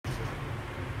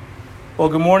Well,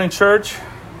 good morning, church.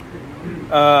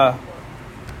 That's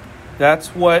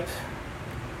what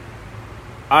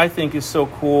I think is so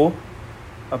cool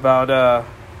about,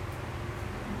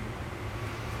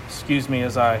 excuse me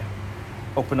as I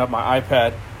open up my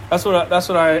iPad. That's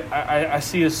what I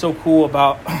see is so cool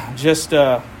about just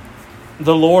the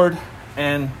Lord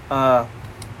and our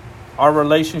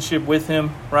relationship with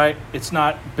Him, right? It's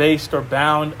not based or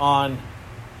bound on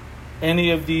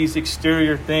any of these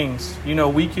exterior things. You know,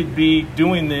 we could be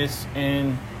doing this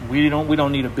and we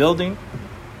don't need a building.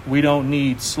 We don't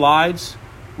need slides.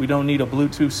 We don't need a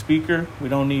Bluetooth speaker. We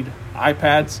don't need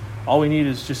iPads. All we need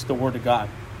is just the Word of God.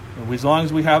 And as long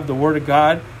as we have the Word of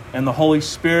God and the Holy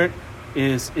Spirit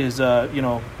is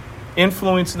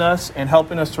influencing us and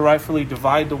helping us to rightfully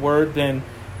divide the Word, then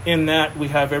in that we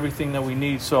have everything that we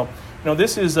need. So,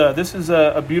 this is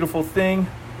a beautiful thing.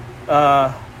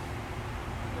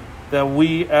 That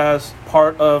we as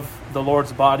part of the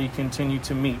Lord's body continue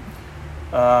to meet.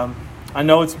 I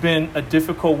know it's been a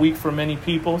difficult week for many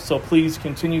people, so please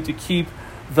continue to keep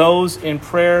those in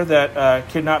prayer that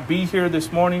cannot be here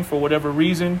this morning for whatever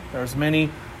reason. There's many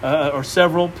or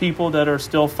several people that are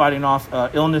still fighting off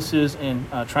illnesses and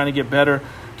trying to get better,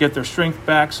 get their strength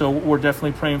back, so we're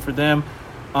definitely praying for them.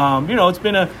 It's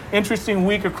been an interesting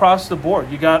week across the board.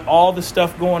 You got all the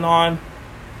stuff going on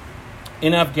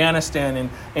in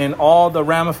Afghanistan and all the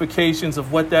ramifications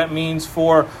of what that means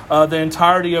for the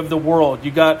entirety of the world. You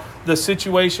got the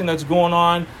situation that's going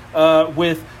on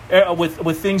with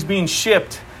things being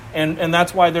shipped. And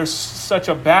that's why there's such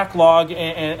a backlog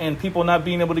and people not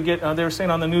being able to get, they were saying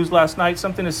on the news last night,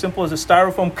 something as simple as a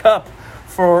styrofoam cup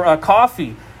for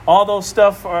coffee. All those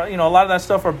stuff, a lot of that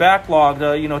stuff are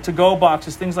backlogged, to-go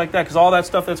boxes, things like that, because all that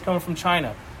stuff that's coming from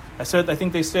China. I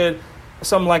think they said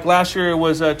something like last year it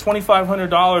was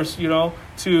 $2,500,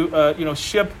 to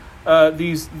ship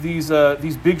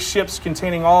these big ships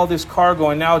containing all this cargo,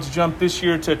 and now it's jumped this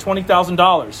year to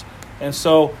 $20,000. And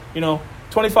so,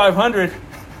 $2,500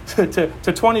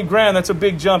 to $20,000, that's a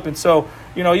big jump. And so,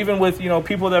 even with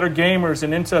people that are gamers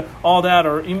and into all that,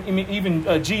 or even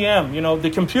GM,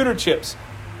 the computer chips,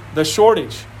 the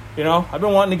shortage. I've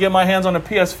been wanting to get my hands on a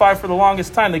PS5 for the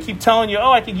longest time. They keep telling you,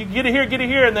 you get it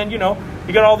here. And then, you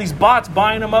got all these bots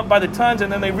buying them up by the tons,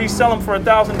 and then they resell them for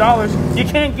 $1,000. You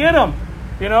can't get them,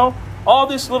 all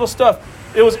this little stuff.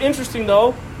 It was interesting,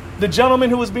 though. The gentleman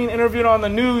who was being interviewed on the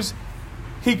news,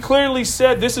 he clearly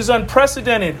said this is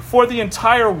unprecedented for the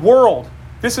entire world.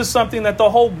 This is something that the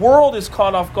whole world is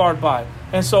caught off guard by.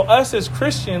 And so us as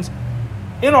Christians,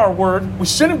 in our word, we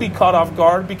shouldn't be caught off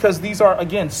guard, because these are,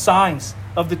 again, signs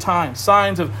of the time,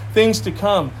 signs of things to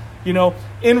come,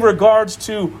 in regards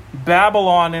to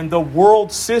Babylon and the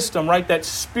world system, right? That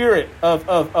spirit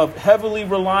of heavily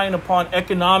relying upon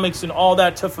economics and all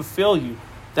that to fulfill you.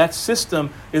 That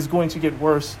system is going to get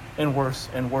worse and worse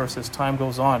and worse as time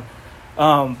goes on.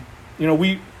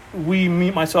 We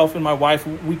meet, myself and my wife,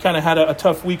 we kind of had a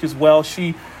tough week as well.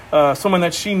 She, someone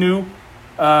that she knew,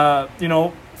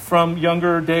 from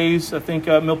younger days, I think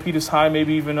Milpitas High,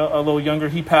 maybe even a little younger,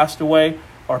 he passed on.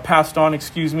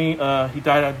 He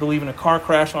died, I believe, in a car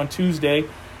crash on Tuesday.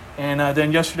 And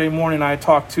then yesterday morning, I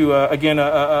talked to,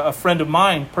 a friend of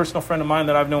mine, personal friend of mine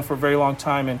that I've known for a very long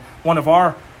time. And one of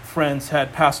our friends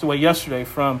had passed away yesterday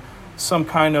from some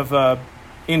kind of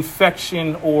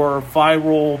infection or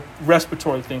viral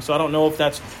respiratory thing. So I don't know if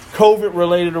that's COVID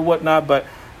related or whatnot, but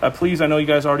please, I know you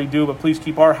guys already do, but please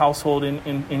keep our household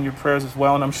in your prayers as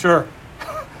well. And I'm sure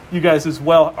you guys as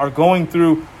well are going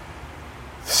through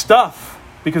stuff,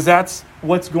 because that's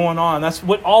what's going on. That's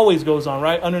what always goes on,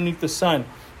 right? Underneath the sun.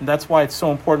 And that's why it's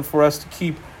so important for us to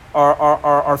keep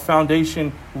our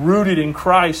foundation rooted in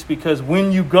Christ, because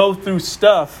when you go through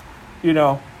stuff,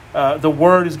 the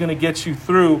word is going to get you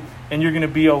through, and you're going to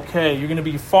be okay. You're going to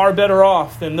be far better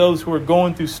off than those who are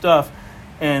going through stuff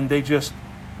and they just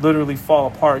literally fall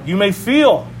apart. You may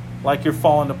feel like you're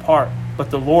falling apart, but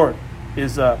the Lord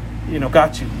is,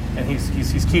 got you, and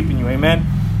He's keeping you. Amen.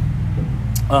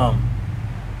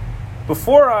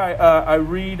 Before I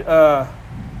read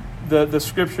the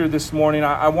scripture this morning,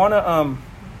 I want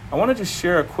to just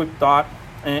share a quick thought,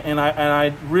 and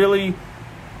I really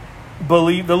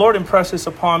believe the Lord impressed this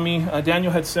upon me.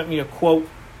 Daniel had sent me a quote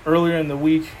earlier in the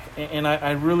week, and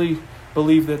I really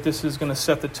believe that this is going to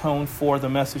set the tone for the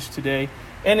message today.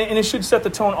 And it should set the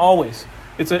tone always.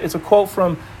 It's a quote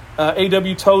from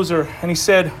A.W. Tozer, and he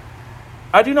said,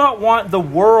 "I do not want the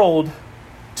world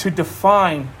to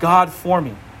define God for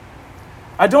me.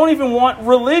 I don't even want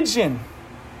religion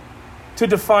to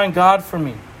define God for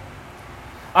me.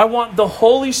 I want the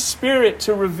Holy Spirit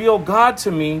to reveal God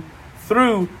to me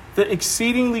through the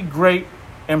exceedingly great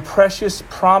and precious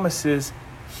promises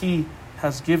he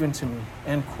has given to me,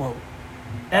 end quote.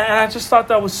 And I just thought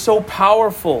that was so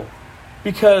powerful,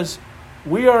 because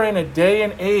we are in a day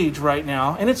and age right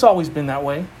now, and it's always been that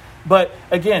way, but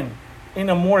again, in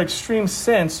a more extreme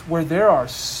sense, where there are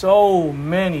so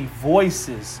many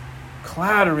voices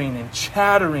clattering and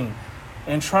chattering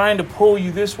and trying to pull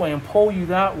you this way and pull you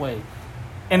that way.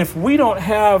 And if we don't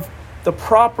have the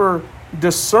proper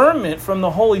discernment from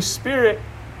the Holy Spirit,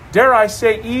 dare I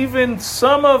say, even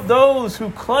some of those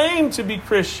who claim to be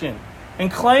Christian and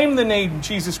claim the name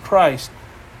Jesus Christ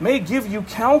may give you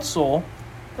counsel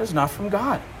that's not from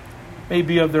God. May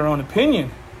be of their own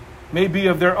opinion, may be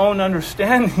of their own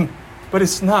understanding, but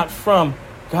it's not from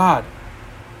God.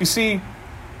 You see,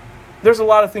 there's a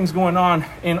lot of things going on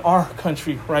in our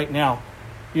country right now.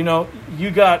 You know, you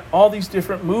got all these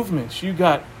different movements. You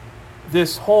got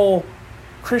this whole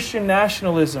Christian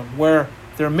nationalism where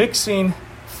they're mixing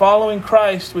following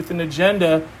Christ with an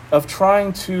agenda of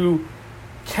trying to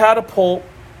catapult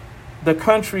the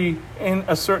country in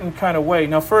a certain kind of way.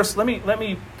 Now, first, let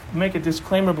me make a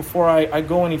disclaimer before I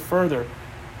go any further.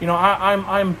 You know,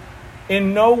 I'm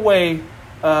in no way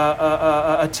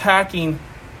attacking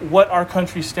what our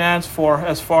country stands for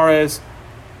as far as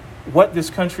what this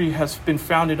country has been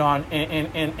founded on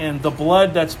and the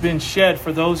blood that's been shed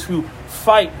for those who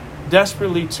fight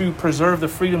desperately to preserve the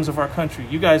freedoms of our country.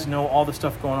 You guys know all the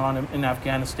stuff going on in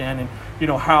Afghanistan, and you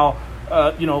know how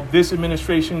this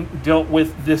administration dealt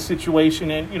with this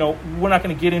situation, and you know we're not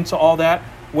going to get into all that,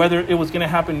 whether it was going to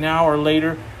happen now or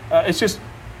later. It's just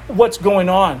what's going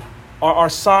on are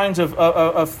signs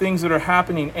of things that are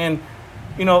happening. And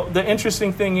you know, the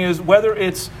interesting thing is, whether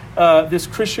it's this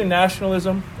Christian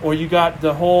nationalism or you got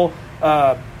the whole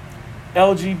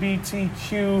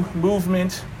LGBTQ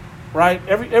movement, right?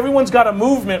 Everyone's got a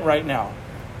movement right now.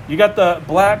 You got the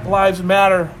Black Lives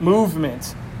Matter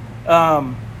movement. The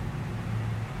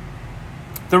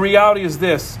reality is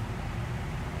this: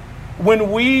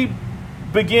 when we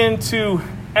begin to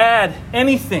add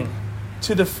anything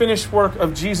to the finished work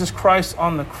of Jesus Christ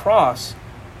on the cross,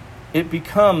 it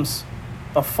becomes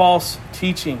a false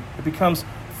teaching. It becomes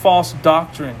false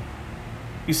doctrine.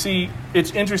 You see,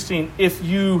 it's interesting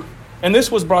and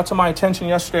this was brought to my attention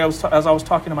yesterday as I was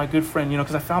talking to my good friend,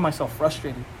 because I found myself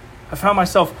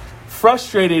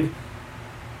frustrated.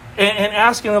 And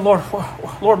asking the Lord,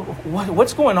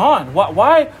 what's going on?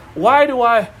 Why do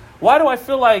I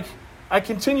feel like I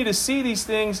continue to see these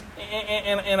things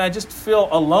and I just feel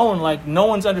alone, like no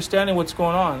one's understanding what's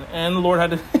going on? And the Lord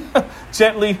had to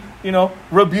gently,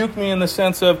 rebuke me in the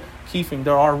sense of, Keefing,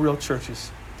 there are real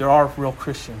churches. There are real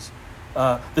Christians.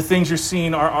 The things you're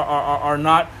seeing are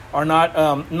not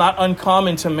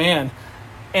uncommon to man.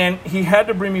 And he had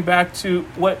to bring me back to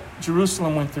what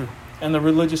Jerusalem went through and the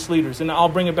religious leaders. And I'll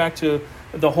bring it back to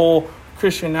the whole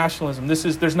Christian nationalism.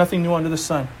 There's nothing new under the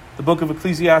sun. The book of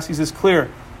Ecclesiastes is clear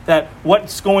that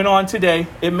what's going on today,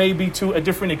 it may be to a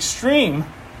different extreme,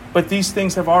 but these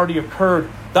things have already occurred.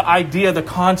 The idea, the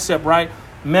concept, right?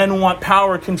 Men want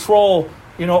power, control,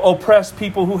 oppress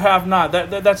people who have not.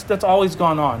 That's always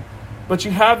gone on. But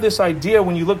you have this idea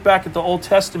when you look back at the Old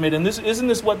Testament, and isn't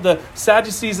this what the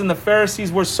Sadducees and the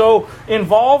Pharisees were so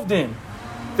involved in?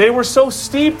 They were so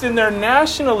steeped in their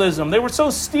nationalism. They were so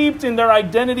steeped in their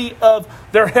identity of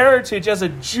their heritage as a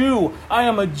Jew. I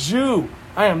am a Jew.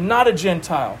 I am not a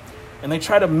Gentile. And they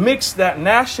try to mix that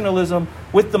nationalism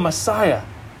with the Messiah.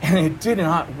 And it did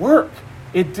not work.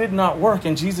 It did not work.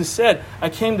 And Jesus said, I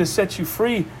came to set you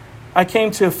free. I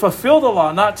came to fulfill the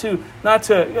law, not to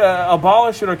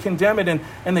abolish it or condemn it. And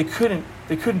they couldn't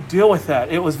deal with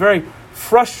that. It was very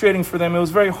frustrating for them. It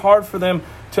was very hard for them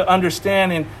to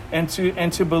understand and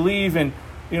to believe. And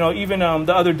even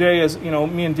the other day, as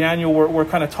me and Daniel were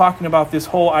kind of talking about this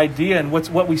whole idea and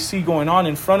what we see going on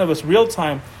in front of us real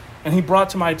time. And he brought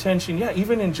to my attention,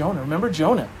 even in Jonah. Remember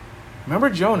Jonah?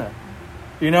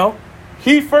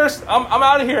 He first, I'm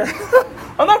out of here.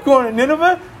 I'm not going to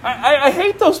Nineveh. I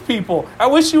hate those people. I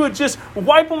wish you would just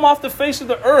wipe them off the face of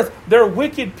the earth. They're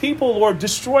wicked people, Lord.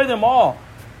 Destroy them all.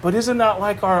 But isn't that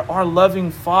like our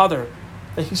loving Father?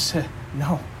 That he said,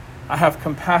 no, I have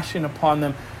compassion upon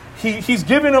them. He's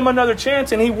given them another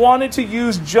chance, and he wanted to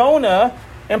use Jonah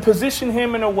and position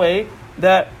him in a way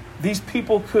that these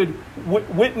people could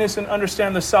witness and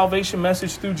understand the salvation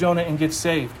message through Jonah and get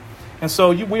saved. And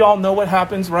so we all know what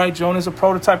happens, right? Jonah's a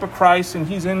prototype of Christ, and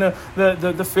he's in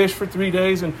the fish for 3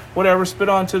 days and whatever, spit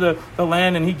onto the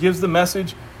land, and he gives the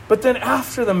message. But then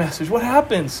after the message, what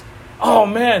happens? Oh,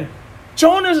 man,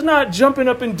 Jonah's not jumping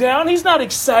up and down. He's not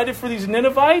excited for these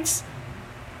Ninevites.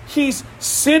 He's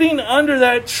sitting under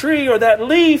that tree or that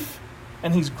leaf,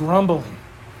 and he's grumbling.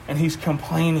 and he's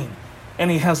complaining,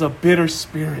 and he has a bitter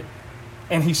spirit,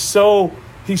 and he's so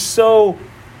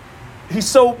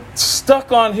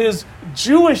stuck on his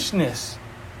Jewishness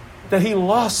that he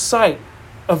lost sight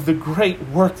of the great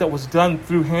work that was done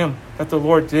through him, that the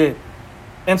Lord did.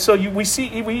 And so we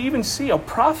even see a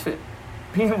prophet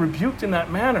being rebuked in that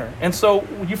manner. And so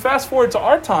you fast forward to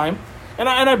our time, and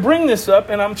I bring this up,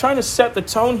 and I'm trying to set the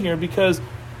tone here because,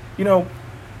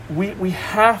 we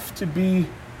have to be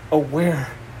aware.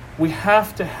 We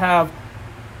have to have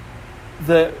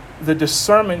the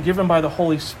discernment given by the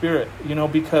Holy Spirit,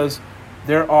 because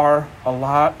there are a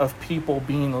lot of people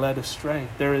being led astray.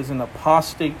 There is an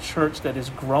apostate church that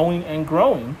is growing and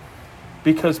growing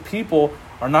because people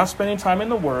are not spending time in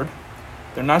the Word.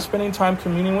 They're not spending time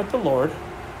communing with the Lord.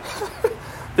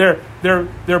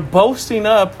 They're boasting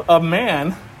up a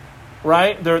man,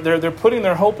 right? They're putting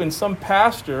their hope in some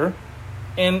pastor,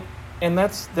 and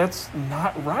that's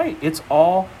not right. It's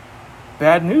all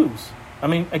bad news. I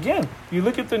mean, again, you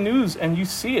look at the news and you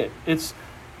see it. It's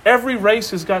every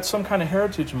race has got some kind of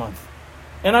Heritage Month,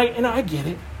 and I get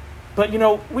it, but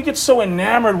we get so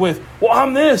enamored with, well,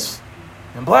 I'm this,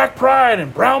 and Black Pride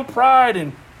and Brown Pride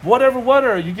and whatever.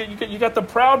 You got the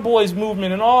Proud Boys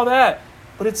movement and all that,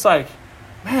 but it's like,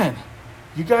 man,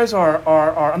 you guys are.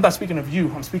 I'm not speaking of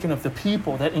you. I'm speaking of the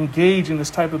people that engage in this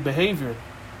type of behavior.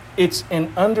 It's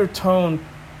an undertone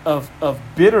of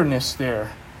bitterness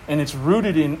there, and it's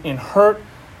rooted in hurt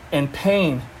and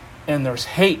pain, and there's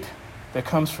hate that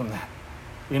comes from that.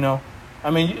 I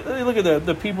mean, you look at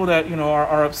the people that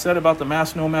are upset about the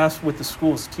mask, no mask with the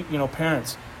schools.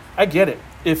 Parents, I get it.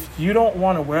 If you don't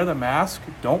want to wear the mask,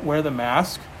 don't wear the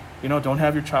mask. Don't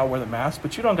have your child wear the mask,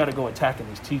 but you don't got to go attacking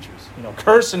these teachers.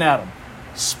 Cursing at them,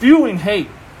 spewing hate,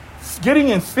 getting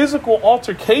in physical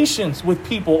altercations with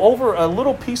people over a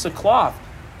little piece of cloth.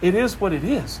 It is what it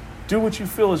is. Do what you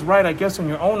feel is right, I guess, in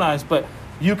your own eyes, but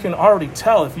you can already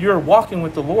tell if you're walking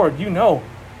with the Lord,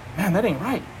 man, that ain't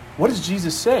right. What does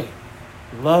Jesus say?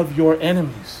 Love your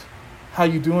enemies. How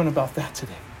you doing about that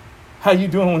today? How you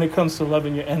doing when it comes to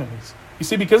loving your enemies? You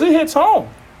see, because it hits home.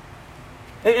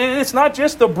 It's not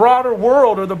just the broader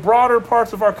world or the broader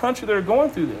parts of our country that are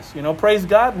going through this. Praise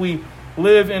God, we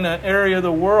live in an area of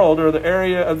the world or the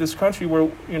area of this country where,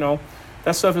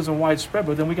 that stuff isn't widespread,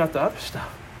 but then we got the other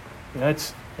stuff.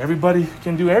 It's everybody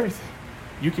can do everything.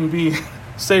 You can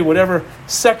say whatever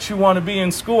sex you want to be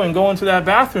in school and go into that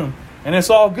bathroom, and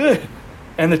it's all good.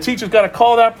 And the teacher's got to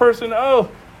call that person, oh,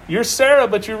 you're Sarah,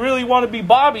 but you really want to be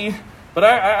Bobby, but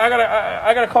I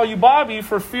gotta call you Bobby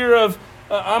for fear of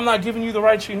I'm not giving you the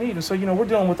rights you need. And so, we're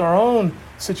dealing with our own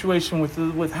situation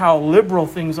with how liberal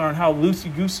things are and how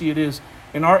loosey-goosey it is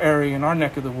in our area, in our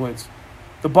neck of the woods.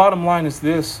 The bottom line is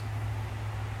this.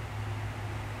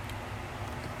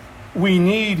 We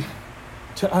need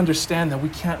to understand that we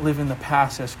can't live in the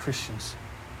past as Christians.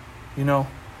 A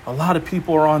lot of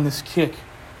people are on this kick.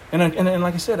 And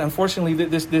like I said, unfortunately,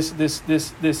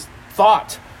 this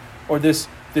thought or this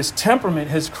temperament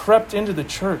has crept into the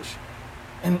church.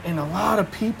 And a lot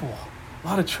of people, a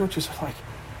lot of churches are like,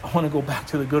 I want to go back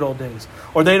to the good old days.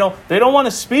 Or they don't want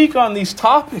to speak on these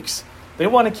topics. They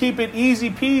want to keep it easy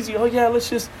peasy. Oh yeah,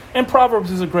 and Proverbs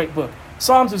is a great book.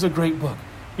 Psalms is a great book,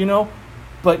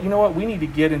 But you know what? We need to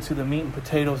get into the meat and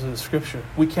potatoes of the scripture.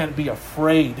 We can't be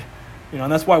afraid.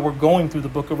 And that's why we're going through the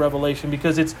book of Revelation,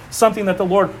 because it's something that the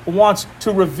Lord wants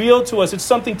to reveal to us. It's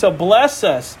something to bless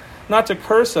us, not to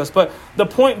curse us. But the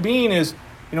point being is,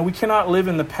 we cannot live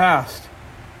in the past.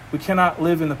 We cannot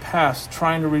live in the past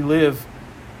trying to relive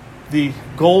the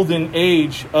golden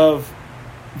age of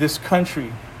this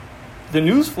country. The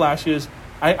newsflash is,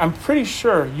 I'm pretty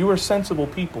sure you are sensible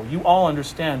people. You all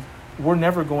understand we're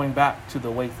never going back to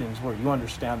the way things were. You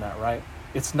understand that, right?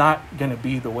 It's not going to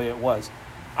be the way it was.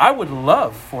 I would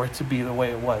love for it to be the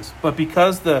way it was. But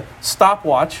because the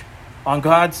stopwatch on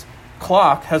God's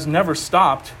clock has never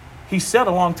stopped, he said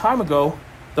a long time ago,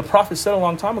 the prophet said a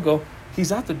long time ago,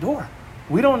 he's at the door.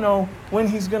 We don't know when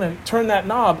he's going to turn that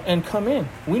knob and come in.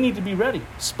 We need to be ready,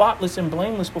 spotless and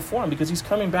blameless before him, because he's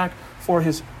coming back for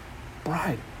his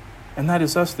bride. And that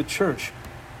is us, the church.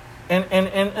 And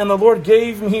the Lord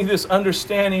gave me this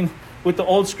understanding with the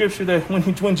old scripture that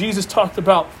when Jesus talked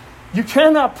about, you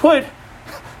cannot put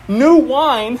new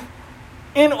wine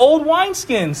in old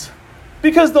wineskins,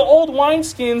 because the old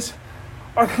wineskins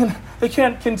they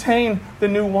can't contain the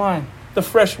new wine, the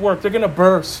fresh work. They're going to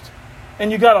burst.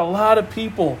 And you got a lot of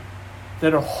people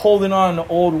that are holding on to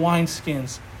old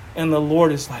wineskins. And the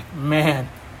Lord is like, man,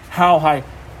 how I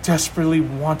desperately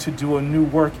want to do a new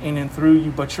work in and through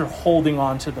you, but you're holding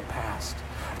on to the past.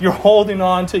 You're holding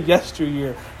on to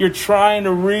yesteryear. You're trying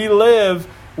to relive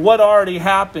what already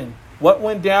happened. What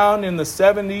went down in the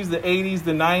 70s, the 80s,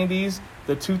 the 90s,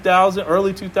 the 2000s,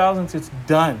 early 2000s, it's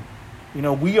done.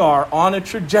 We are on a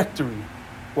trajectory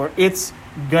where it's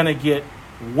going to get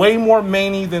way more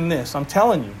many than this. I'm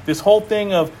telling you, this whole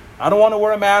thing of, I don't want to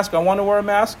wear a mask, I want to wear a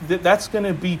mask, that's going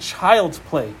to be child's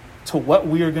play to what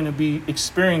we are going to be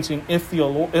experiencing if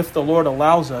the Lord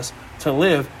allows us to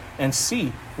live and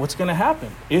see what's going to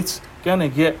happen. It's going to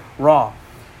get raw.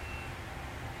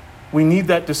 We need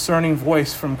that discerning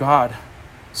voice from God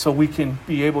so we can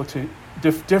be able to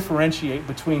differentiate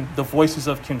between the voices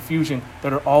of confusion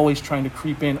that are always trying to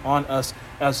creep in on us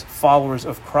as followers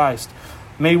of Christ.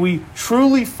 May we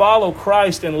truly follow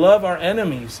Christ and love our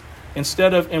enemies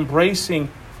instead of embracing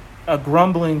a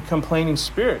grumbling, complaining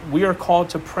spirit. We are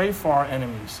called to pray for our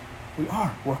enemies.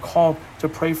 We're called to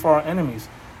pray for our enemies,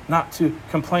 not to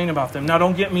complain about them. Now,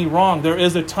 don't get me wrong. There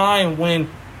is a time when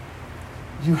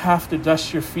you have to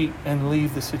dust your feet and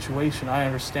leave the situation. I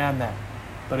understand that.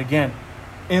 But again,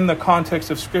 in the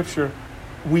context of Scripture,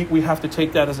 we have to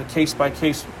take that as a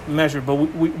case-by-case measure. But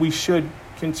we should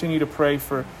continue to pray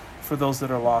for those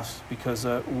that are lost, because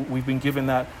we've been given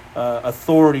that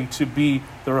authority to be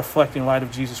the reflecting light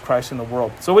of Jesus Christ in the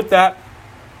world. So with that,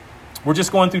 we're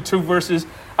just going through 2 verses.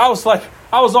 I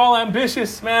was all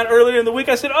ambitious, man. Earlier in the week,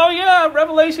 I said, oh yeah,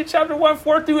 Revelation chapter 1,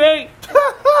 4 through 8.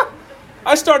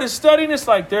 I started studying this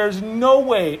like there's no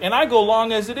way, and I go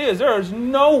long as it is, there is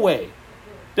no way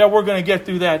that we're going to get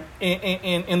through that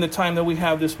in the time that we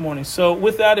have this morning. So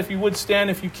with that, if you would stand,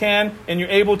 if you can, and you're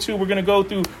able to, we're going to go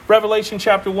through Revelation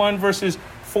chapter 1, verses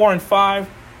 4 and 5.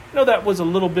 I know that was a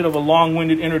little bit of a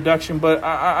long-winded introduction, but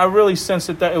I really sense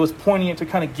that it was poignant to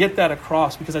kind of get that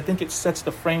across, because I think it sets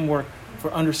the framework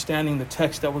for understanding the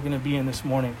text that we're going to be in this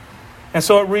morning. And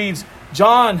so it reads,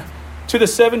 John, to the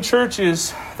 7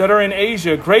 churches that are in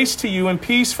Asia, grace to you and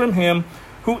peace from him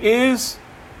who is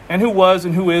and who was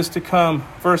and who is to come.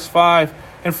 Verse 5,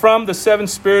 and from the 7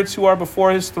 spirits who are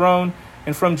before his throne,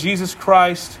 and from Jesus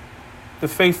Christ, the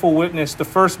faithful witness, the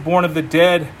firstborn of the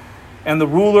dead, and the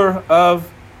ruler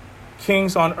of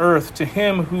kings on earth, to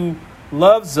him who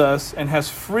loves us and has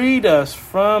freed us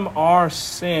from our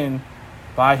sin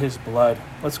by his blood.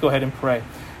 Let's go ahead and pray.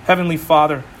 Heavenly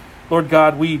Father, Lord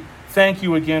God, we thank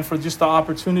you again for just the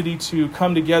opportunity to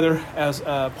come together as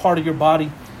a part of your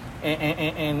body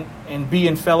and be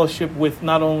in fellowship with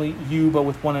not only you, but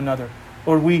with one another.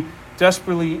 Lord, we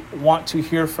desperately want to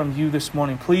hear from you this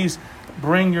morning. Please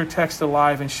bring your text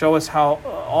alive and show us how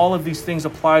all of these things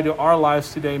apply to our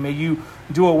lives today. May you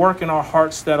do a work in our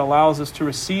hearts that allows us to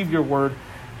receive your word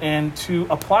and to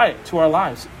apply it to our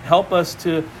lives. Help us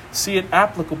to see it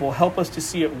applicable. Help us to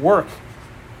see it work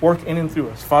in and through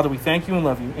us. Father, we thank you and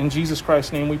love you. In Jesus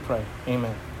Christ's name we pray.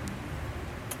 Amen.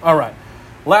 All right.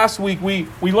 Last week, we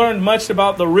learned much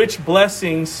about the rich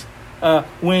blessings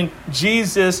when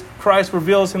Jesus Christ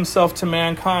reveals himself to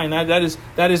mankind.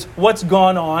 That is what's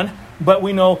gone on. But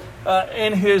we know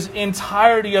in his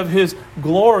entirety of his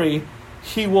glory,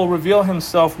 he will reveal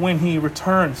himself when he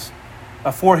returns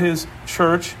for his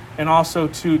church and also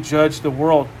to judge the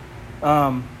world.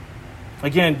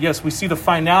 Again, yes, we see the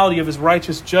finality of his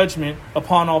righteous judgment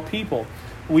upon all people.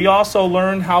 We also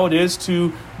learn how it is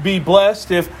to be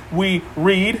blessed if we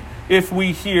read, if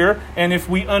we hear, and if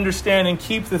we understand and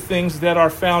keep the things that are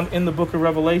found in the book of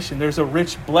Revelation. There's a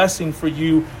rich blessing for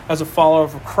you as a follower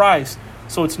of Christ.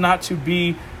 So it's not to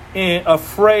be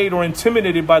afraid or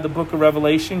intimidated by the book of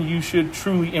Revelation. You should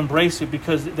truly embrace it,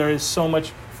 because there is so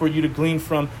much for you to glean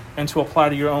from and to apply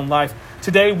to your own life.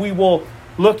 Today we will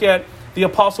look at the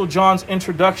Apostle John's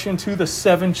introduction to the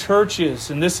 7 churches.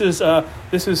 And this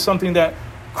is something that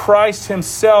Christ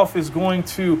himself is going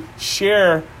to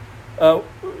share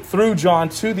through John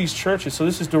to these churches. So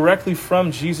this is directly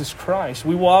from Jesus Christ.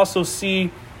 We will also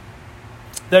see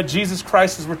that Jesus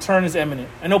Christ's return is imminent.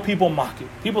 I know people mock it.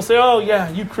 People say, oh yeah,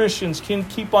 you Christians can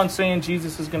keep on saying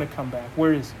Jesus is going to come back.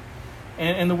 Where is he?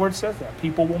 And the word says that.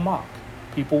 People will mock.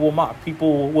 People will mock.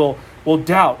 People will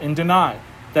doubt and deny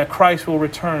that Christ will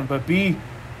return. But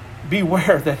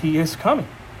beware that he is coming.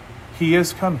 He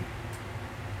is coming.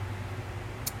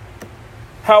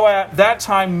 How at that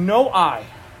time no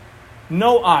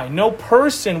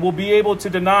person will be able to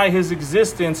deny his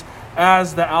existence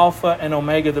as the Alpha and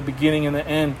Omega, the beginning and the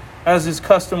end. As is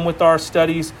custom with our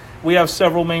studies, we have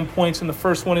several main points, and the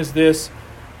first one is this: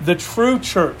 the true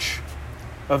church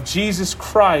of Jesus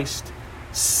Christ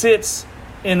sits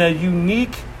in a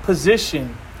unique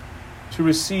position to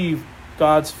receive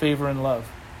God's favor and love.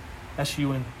 That's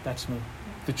you and that's me.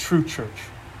 The true church,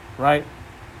 right?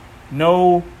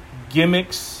 No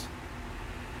gimmicks,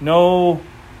 no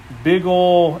big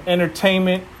old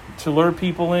entertainment to lure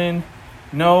people in.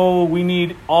 No, we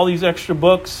need all these extra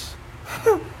books.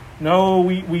 No,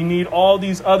 we need all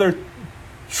these other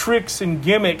tricks and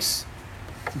gimmicks.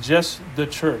 Just the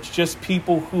church, just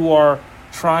people who are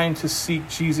trying to seek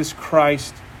Jesus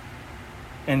Christ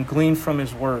and glean from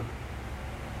his word.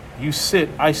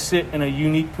 I sit in a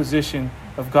unique position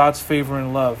of God's favor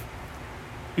and love.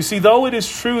 You see, though it is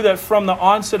true that from the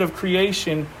onset of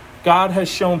creation, God has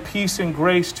shown peace and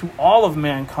grace to all of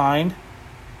mankind,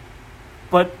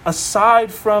 but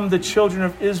aside from the children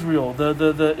of Israel,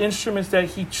 the instruments that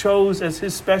he chose as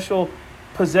his special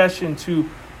possession to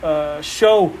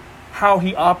show how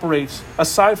he operates,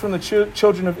 aside from the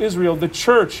children of Israel, the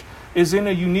church is in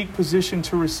a unique position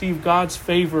to receive God's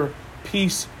favor,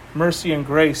 peace, mercy, and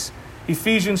grace.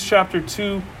 Ephesians chapter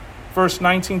 2, verse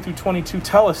 19 through 22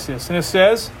 tell us this. And it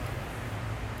says,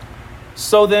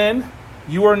 "So then,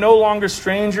 you are no longer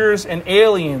strangers and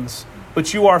aliens,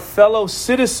 but you are fellow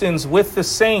citizens with the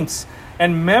saints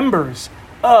and members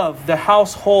of the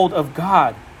household of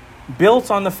God,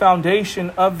 built on the foundation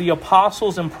of the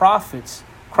apostles and prophets,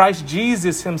 Christ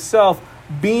Jesus himself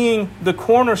being the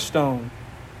cornerstone,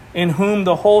 in whom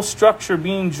the whole structure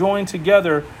being joined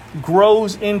together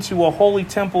grows into a holy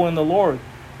temple in the Lord.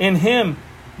 In him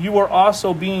you are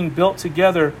also being built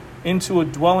together into a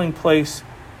dwelling place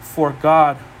for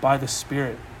God by the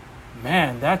Spirit."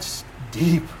 Man, that's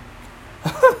deep.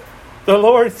 The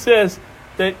Lord says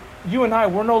that you and I,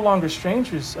 we're no longer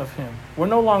strangers of him. We're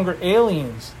no longer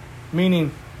aliens,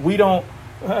 meaning we don't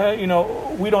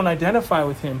identify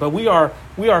with him, but we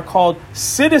are called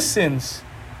citizens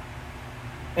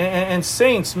and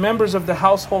saints, members of the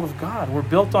household of God. We're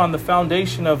built on the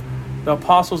foundation of the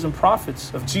apostles and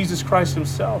prophets of Jesus Christ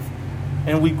himself,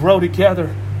 and we grow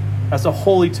together as a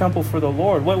holy temple for the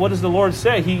Lord. What does the Lord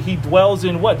say? He dwells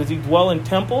in what? Does he dwell in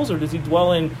temples, or does he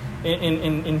dwell in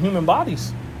human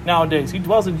bodies nowadays? He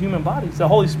dwells in human bodies. The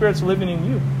Holy Spirit's living in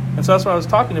you. And so that's what I was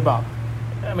talking about.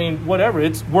 I mean, whatever.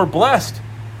 We're blessed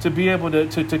to be able to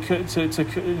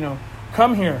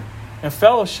come here and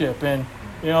fellowship. And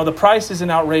the price isn't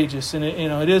outrageous, and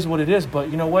it is what it is. But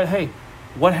you know what? Hey,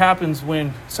 what happens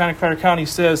when Santa Clara County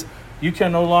says you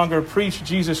can no longer preach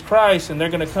Jesus Christ, and they're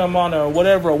going to come on a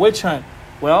witch hunt?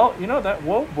 Well,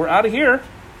 we're out of here.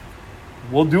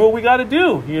 We'll do what we got to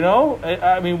do.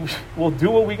 We'll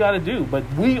do what we got to do. But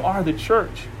we are the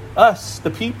church, us, the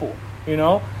people.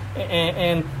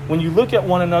 And when you look at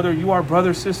one another, you are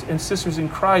brothers and sisters in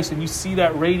Christ, and you see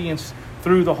that radiance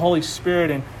through the Holy Spirit,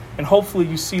 and hopefully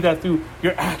you see that through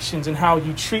your actions and how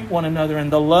you treat one another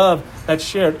and the love that's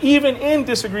shared, even in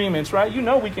disagreements, right? We're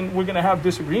going to have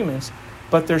disagreements,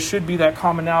 but there should be that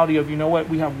commonality of,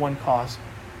 we have one cause,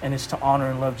 and it's to honor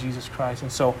and love Jesus Christ.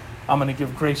 And so I'm going to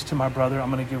give grace to my brother.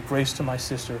 I'm going to give grace to my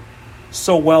sister,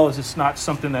 so well as it's not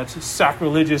something that's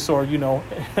sacrilegious or,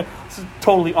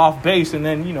 totally off base. And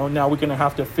then, now we're going to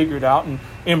have to figure it out and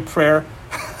in prayer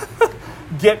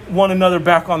get one another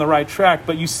back on the right track.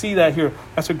 But you see that here.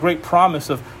 That's a great promise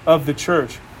of the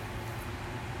church.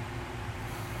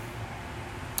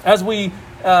 As we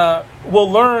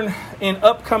will learn in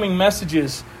upcoming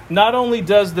messages, not only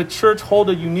does the church hold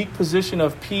a unique position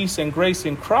of peace and grace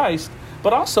in Christ,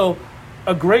 but also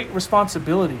a great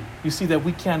responsibility, you see, that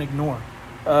we can't ignore.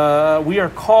 We are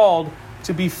called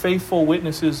to be faithful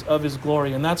witnesses of his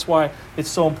glory. And that's why it's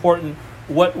so important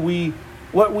what we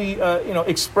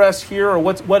express here, or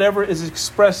whatever is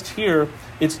expressed here,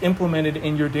 it's implemented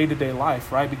in your day-to-day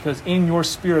life, right? Because in your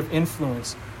sphere of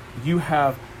influence, you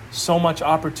have so much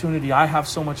opportunity. I have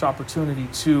so much opportunity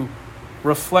to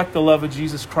reflect the love of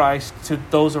Jesus Christ to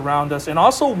those around us, and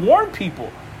also warn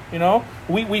people.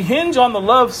 We hinge on the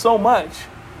love so much,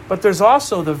 but there's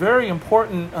also the very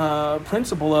important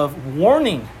principle of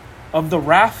warning of the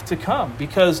wrath to come,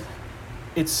 because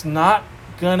it's not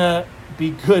gonna be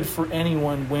good for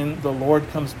anyone when the Lord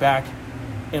comes back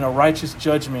in a righteous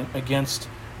judgment against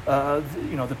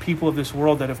the people of this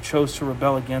world that have chose to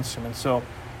rebel against him. And so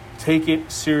take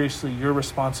it seriously, your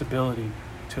responsibility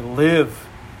to live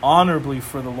honorably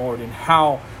for the Lord and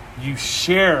how you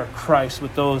share Christ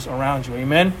with those around you.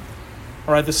 Amen?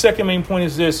 All right, the second main point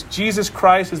is this: Jesus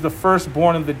Christ is the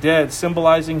firstborn of the dead,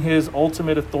 symbolizing his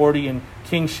ultimate authority and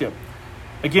kingship.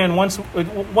 Again, once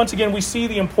again, we see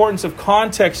the importance of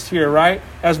context here, right,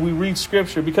 as we read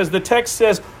Scripture, because the text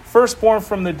says firstborn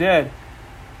from the dead,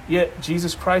 yet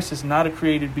Jesus Christ is not a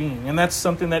created being. And that's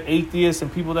something that atheists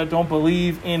and people that don't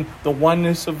believe in the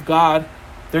oneness of God,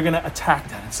 they're going to attack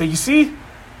that and say, you see,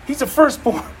 he's the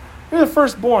firstborn. He's the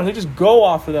firstborn. They just go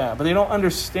off of that, but they don't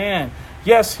understand.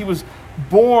 Yes, he was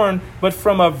born, but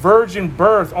from a virgin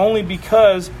birth, only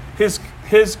because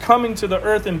his coming to the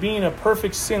earth and being a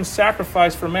perfect sin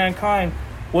sacrifice for mankind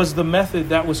was the method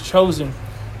that was chosen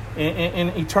in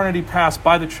eternity past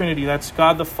by the Trinity. That's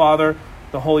God the Father,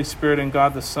 the Holy Spirit, and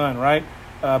God the Son, right?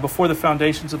 Before the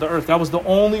foundations of the earth. That was the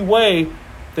only way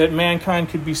that mankind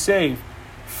could be saved.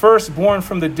 Firstborn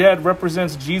from the dead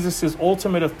represents Jesus'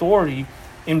 ultimate authority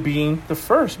in being the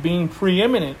first, being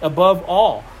preeminent above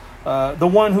all. The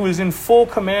one who is in full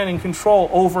command and control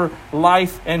over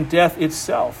life and death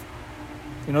itself.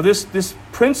 You know, this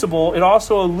principle, it's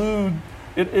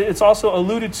also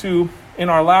alluded to in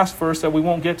our last verse that we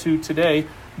won't get to today,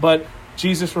 but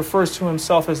Jesus refers to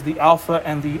himself as the Alpha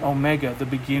and the Omega, the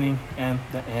beginning and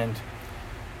the end.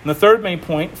 And the third main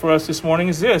point for us this morning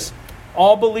is this: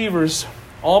 all believers,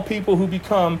 all people who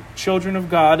become children of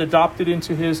God, adopted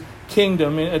into his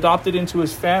kingdom, adopted into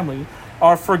his family,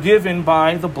 are forgiven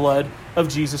by the blood of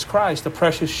Jesus Christ, the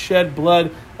precious shed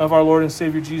blood of our Lord and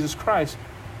Savior Jesus Christ.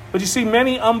 But you see,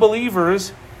 many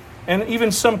unbelievers and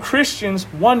even some Christians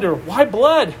wonder, why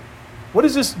blood? What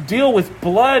is this deal with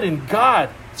blood and God?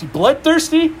 Is he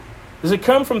bloodthirsty? Does it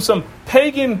come from some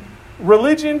pagan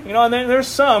religion? You know, and then there's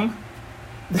some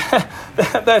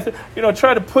that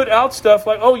try to put out stuff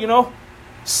like,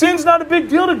 sin's not a big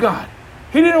deal to God.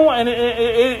 He didn't want, and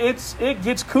it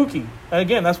gets kooky. And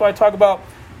again, that's why I talk about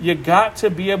you got to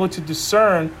be able to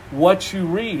discern what you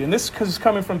read. And this is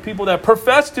coming from people that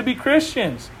profess to be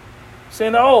Christians,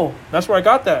 saying, that's where I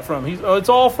got that from. It's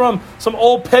all from some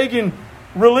old pagan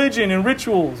religion and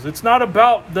rituals. It's not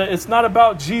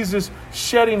about Jesus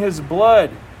shedding his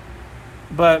blood.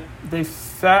 But they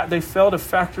fail to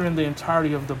factor in the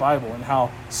entirety of the Bible and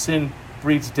how sin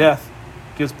breeds death,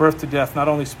 gives birth to death, not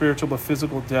only spiritual but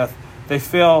physical death. They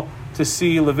fail to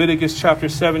see Leviticus chapter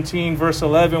 17, verse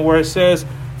 11, where it says,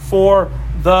 "For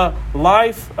the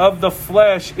life of the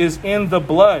flesh is in the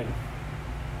blood,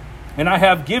 and I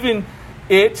have given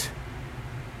it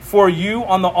for you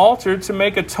on the altar to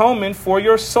make atonement for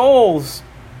your souls.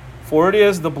 For it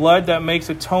is the blood that makes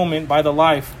atonement by the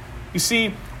life." You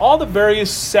see, all the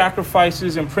various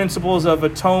sacrifices and principles of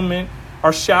atonement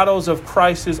are shadows of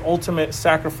Christ's ultimate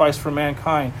sacrifice for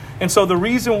mankind. And so the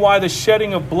reason why the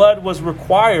shedding of blood was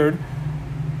required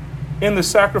in the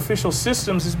sacrificial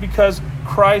systems is because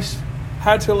Christ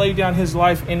had to lay down his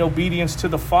life in obedience to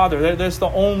the Father. That's the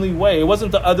only way. It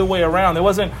wasn't the other way around. It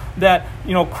wasn't that,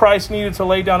 Christ needed to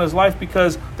lay down his life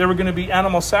because there were going to be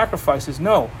animal sacrifices.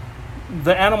 No.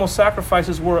 The animal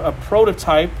sacrifices were a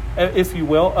prototype, if you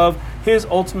will, of his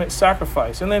ultimate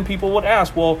sacrifice. And then people would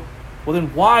ask, well,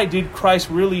 then why did Christ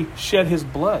really shed his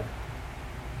blood?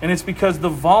 And it's because the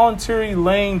voluntary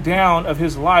laying down of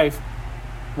his life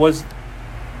was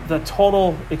the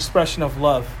total expression of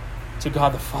love to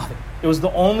God the Father. It was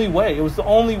the only way. It was the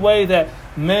only way that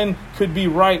men could be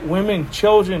right, women,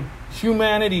 children,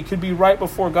 humanity could be right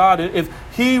before God. If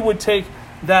he would take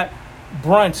that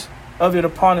brunt of it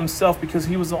upon himself, because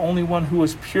he was the only one who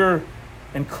was pure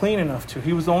and clean enough to.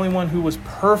 He was the only one who was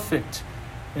perfect.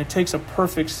 And it takes a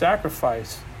perfect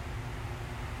sacrifice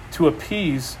to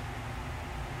appease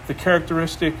the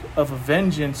characteristic of a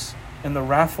vengeance and the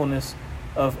wrathfulness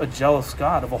of a jealous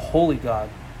God, of a holy God.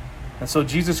 And so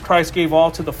Jesus Christ gave all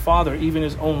to the Father, even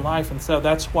his own life. And so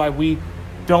that's why we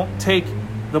don't take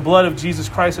the blood of Jesus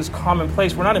Christ as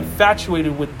commonplace. We're not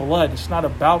infatuated with blood. It's not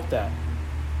about that.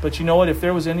 But you know what? If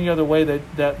there was any other way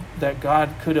that God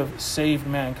could have saved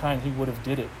mankind, he would have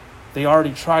did it. They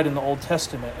already tried in the Old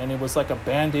Testament, and it was like a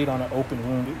Band-Aid on an open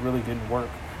wound. It really didn't work.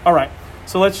 All right,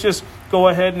 so let's just go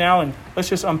ahead now and let's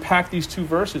just unpack these two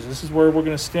verses. This is where we're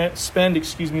going to spend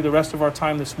the rest of our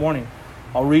time this morning.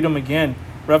 I'll read them again.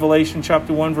 Revelation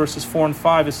chapter 1, verses 4 and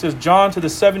 5. It says, "John, to the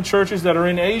 7 churches that are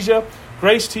in Asia,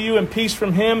 grace to you and peace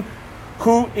from him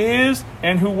who is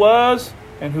and who was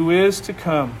and who is to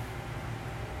come."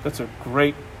 That's a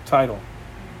great title.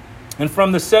 "And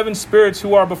from the 7 spirits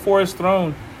who are before his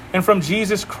throne, and from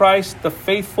Jesus Christ, the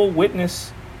faithful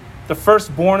witness, the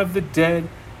firstborn of the dead,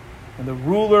 and the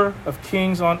ruler of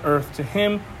kings on earth, to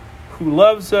him who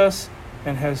loves us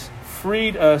and has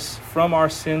freed us from our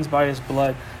sins by his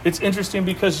blood." It's interesting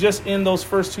because just in those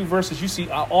first 2 verses, you see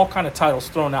all kind of titles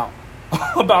thrown out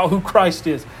about who Christ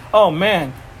is. Oh,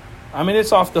 man. I mean,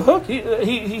 it's off the hook.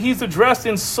 He's addressed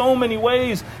in so many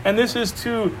ways, and this is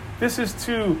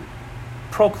to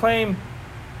proclaim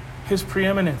his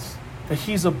preeminence, that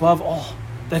he's above all,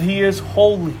 that he is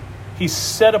holy, he's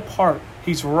set apart,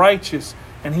 he's righteous,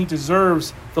 and he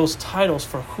deserves those titles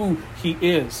for who he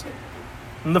is.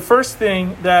 And the first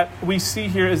thing that we see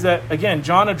here is that, again,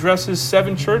 John addresses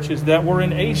 7 churches that were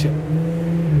in Asia.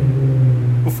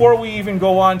 Before we even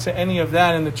go on to any of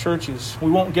that in the churches,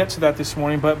 we won't get to that this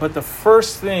morning, but the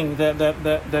first thing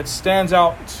that stands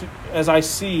out as I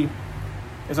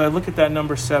look at that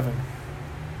number 7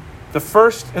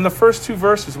 In the first two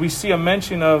verses, we see a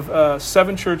mention of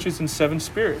 7 churches and 7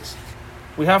 spirits.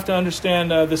 We have to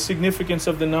understand the significance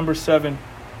of the number 7,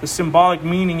 the symbolic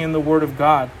meaning in the Word of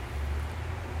God.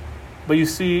 But you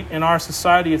see, in our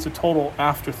society, it's a total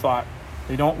afterthought.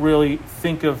 They don't really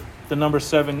think of the number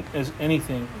 7 as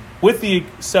anything, with the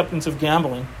acceptance of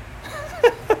gambling.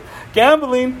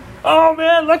 Gambling, oh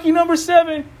man, lucky number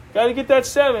 7. Got to get that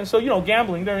 7. So,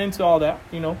 gambling, they're into all that,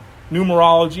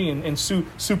 numerology and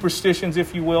superstitions,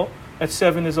 if you will. That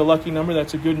 7 is a lucky number.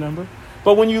 That's a good number.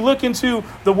 But when you look into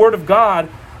the Word of God,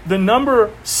 the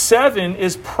number 7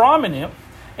 is prominent,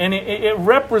 and it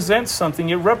represents something.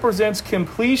 It represents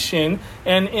completion,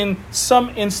 and in some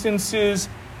instances,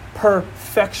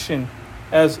 perfection,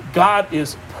 as God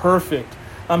is perfect.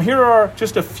 Here are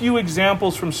just a few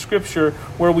examples from Scripture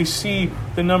where we see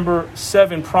the number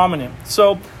 7 prominent.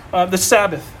 So, the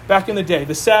Sabbath, back in the day,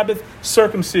 the Sabbath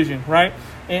circumcision, right?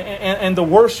 And the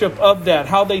worship of that,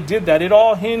 how they did that, it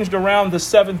all hinged around the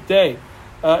 7th day.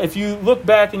 If you look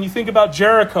back and you think about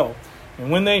Jericho, and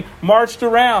when they marched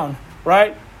around,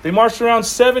 right? They marched around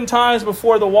 7 times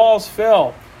before the walls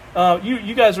fell.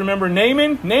 You guys remember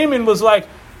Naaman? Naaman was like,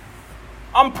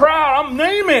 I'm proud, I'm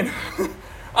Naaman.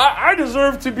 I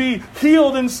deserve to be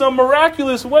healed in some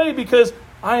miraculous way because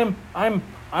I'm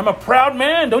a proud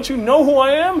man. Don't you know who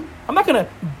I am? I'm not going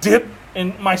to dip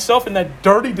myself in that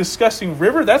dirty, disgusting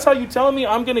river. That's how you telling me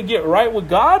I'm going to get right with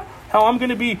God? How I'm going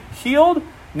to be healed?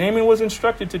 Naaman was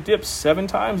instructed to dip 7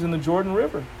 times in the Jordan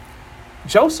River.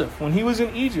 Joseph, when he was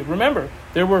in Egypt, remember,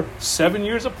 there were 7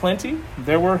 years of plenty.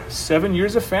 There were 7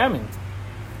 years of famine.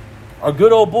 Our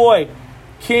good old boy,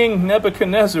 King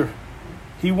Nebuchadnezzar,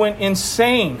 he went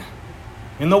insane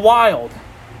in the wild,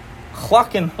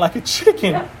 clucking like a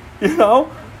chicken,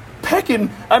 pecking.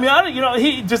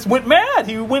 He just went mad.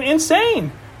 He went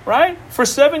insane, right? For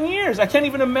 7 years. I can't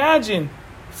even imagine,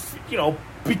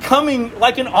 becoming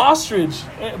like an ostrich.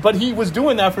 But he was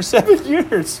doing that for 7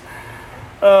 years.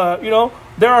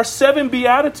 There are 7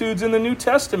 Beatitudes in the New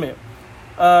Testament.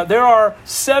 There are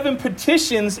 7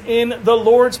 petitions in the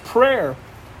Lord's Prayer.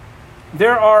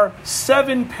 There are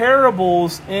 7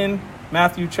 parables in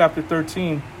Matthew chapter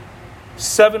 13.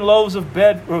 7 loaves of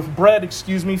bread,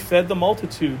 fed the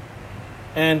multitude.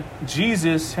 And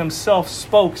Jesus himself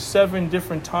spoke 7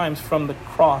 different times from the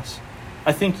cross.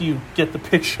 I think you get the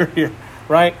picture here,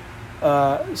 right?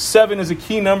 7 is a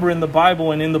key number in the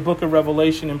Bible, and in the book of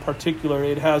Revelation in particular,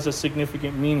 it has a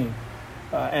significant meaning.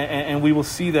 And we will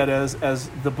see that as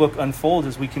the book unfolds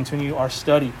as we continue our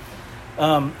study.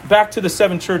 Back to the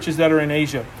 7 churches that are in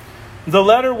Asia. The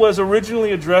letter was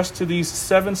originally addressed to these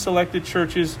 7 selected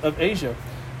churches of Asia.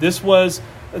 This was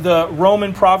the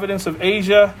Roman province of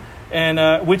Asia,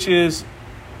 and which is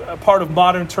a part of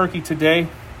modern Turkey today.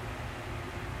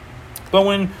 But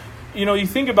when you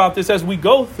think about this, as we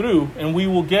go through, and we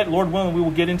will get, Lord willing, we will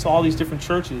get into all these different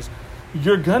churches,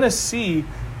 you're going to see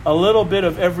a little bit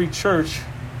of every church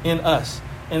in us.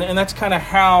 And that's kind of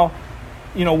how,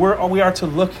 we are to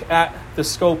look at the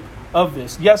scope of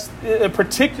this. Yes,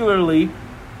 particularly,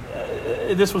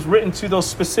 this was written to those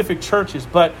specific churches,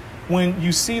 but when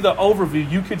you see the overview,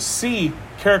 you could see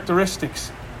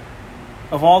characteristics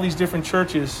of all these different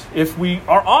churches. If we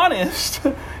are honest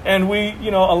and we,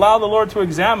 allow the Lord to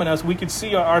examine us, we could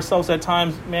see ourselves at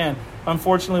times, man,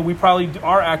 unfortunately, we probably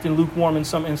are acting lukewarm in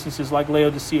some instances like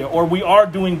Laodicea, or we are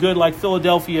doing good like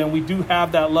Philadelphia and we do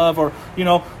have that love, or,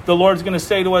 the Lord's going to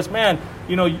say to us, man,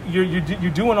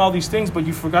 you're doing all these things, but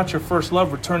you forgot your first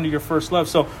love. Return to your first love.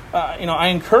 So, I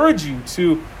encourage you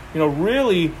to,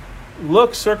 really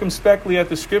look circumspectly at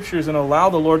the Scriptures and allow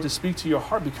the Lord to speak to your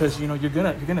heart, because you're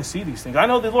gonna see these things. I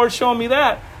know the Lord's showing me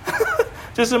that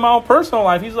just in my own personal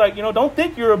life. He's like, don't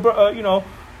think you're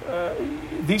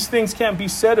these things can't be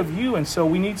said of you, and so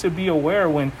we need to be aware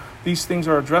when these things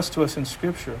are addressed to us in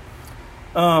Scripture.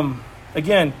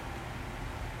 Again,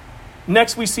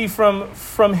 next we see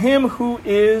from him who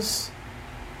is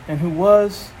and who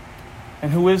was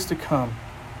and who is to come.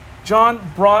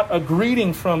 John brought a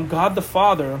greeting from God the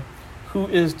Father, who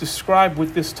is described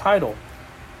with this title.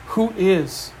 Who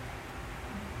is,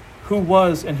 who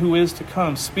was, and who is to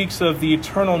come speaks of the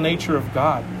eternal nature of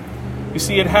God. You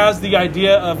see, it has the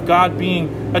idea of God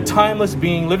being a timeless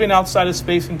being, living outside of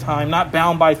space and time, not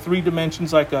bound by 3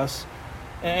 dimensions like us.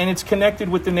 And it's connected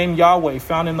with the name Yahweh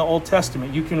found in the Old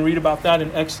Testament. You can read about that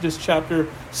in Exodus chapter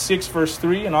 6, verse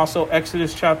 3, and also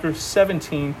Exodus chapter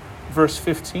 17, verse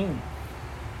 15.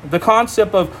 The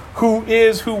concept of who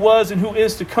is, who was, and who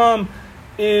is to come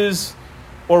is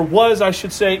or was, I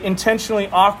should say, intentionally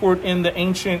awkward in the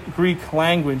ancient Greek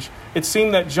language. It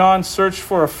seemed that John searched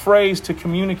for a phrase to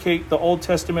communicate the Old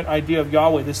Testament idea of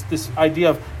Yahweh, this idea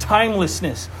of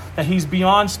timelessness, that he's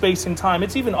beyond space and time.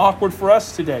 It's even awkward for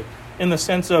us today in the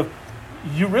sense of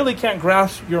you really can't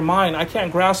grasp your mind. I can't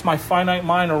grasp my finite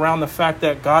mind around the fact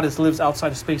that God lives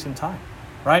outside of space and time,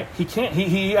 right? He can't.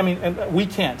 And we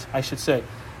can't, I should say.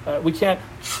 We can't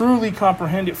truly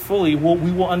comprehend it fully.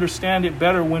 We will understand it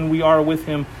better when we are with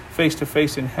him face to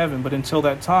face in heaven. But until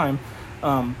that time,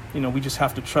 we just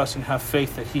have to trust and have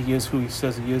faith that he is who he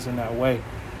says he is in that way.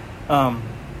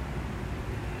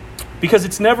 Because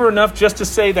it's never enough just to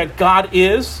say that God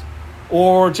is,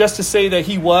 or just to say that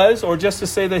he was, or just to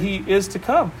say that he is to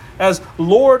come. As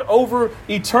Lord over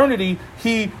eternity,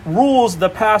 he rules the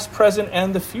past, present,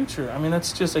 and the future. I mean,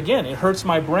 that's just, again, it hurts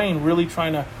my brain really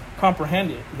trying to comprehend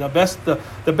it.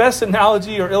 The best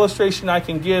analogy or illustration I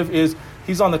can give is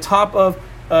he's on the top of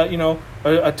a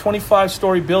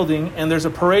 25-story building, and there's a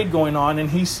parade going on,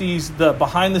 and he sees the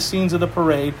behind the scenes of the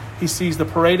parade. He sees the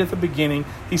parade at the beginning,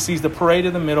 he sees the parade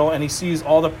in the middle, and he sees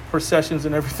all the processions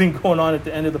and everything going on at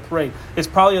the end of the parade. It's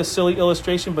probably a silly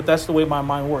illustration, but that's the way my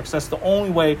mind works. That's the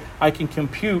only way I can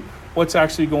compute what's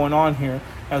actually going on here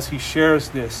as he shares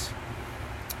this.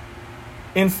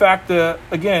 In fact, the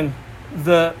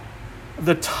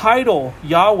title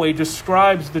Yahweh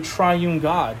describes the triune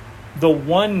God, the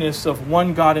oneness of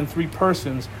one God in three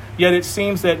persons. Yet it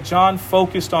seems that John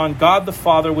focused on God the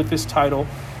Father with this title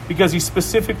because he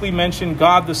specifically mentioned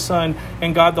God the Son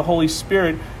and God the Holy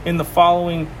Spirit in the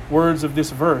following words of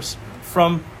this verse,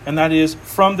 from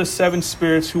the seven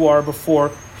spirits who are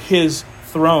before his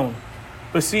throne.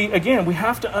 But see, again, we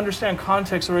have to understand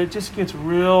context or it just gets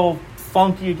real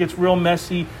funky, it gets real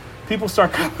messy. People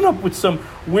start coming up with some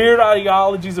weird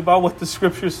ideologies about what the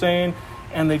scripture is saying,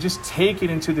 and they just take it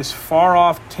into this far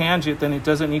off tangent than it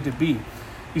doesn't need to be.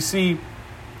 You see,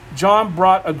 John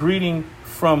brought a greeting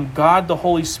from God the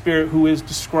Holy Spirit, who is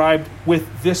described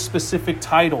with this specific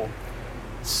title,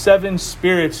 seven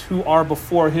spirits who are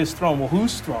before his throne. Well,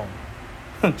 whose throne?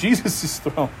 Jesus'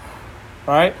 throne.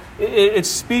 All right? It's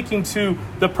speaking to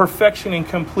the perfection and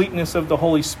completeness of the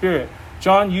Holy Spirit.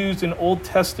 John used an Old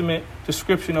Testament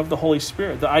description of the Holy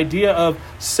Spirit. The idea of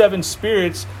seven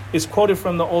spirits is quoted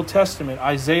from the Old Testament,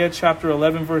 Isaiah chapter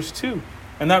 11, verse 2.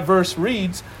 And that verse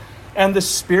reads, "And the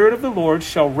Spirit of the Lord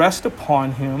shall rest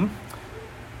upon him,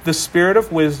 the Spirit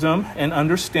of wisdom and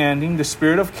understanding, the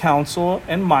Spirit of counsel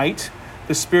and might,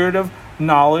 the Spirit of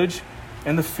knowledge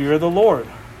and the fear of the Lord."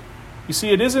 You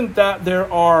see, it isn't that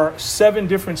there are seven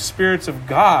different spirits of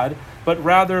God, but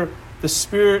rather the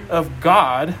Spirit of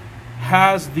God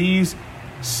has these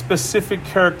specific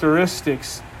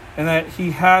characteristics and that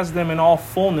he has them in all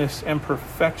fullness and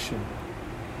perfection.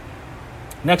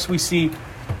 Next, we see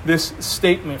this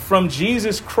statement from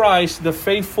Jesus Christ, the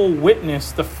faithful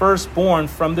witness, the firstborn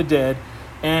from the dead,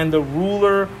 and the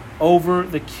ruler over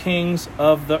the kings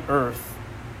of the earth.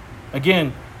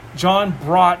 Again, John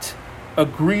brought a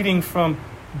greeting from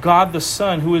God the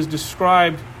Son, who is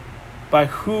described by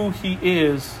who he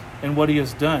is and what he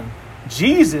has done.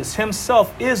 Jesus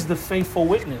himself is the faithful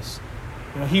witness.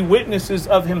 He witnesses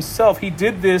of himself. He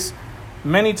did this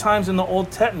many times in the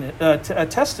Old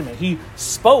Testament. He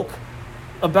spoke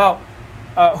about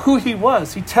who he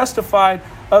was. He testified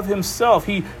of himself.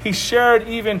 He shared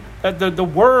even that the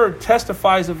word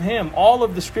testifies of him. All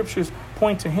of the scriptures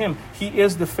point to him. He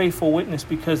is the faithful witness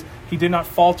because he did not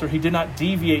falter. He did not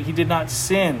deviate. He did not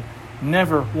sin.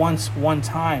 Never once, one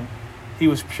time. He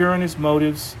was pure in his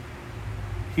motives.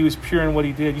 He was pure in what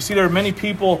he did. You see, there are many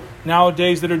people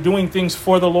nowadays that are doing things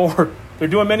for the Lord. They're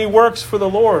doing many works for the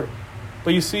Lord.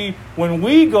 But you see, when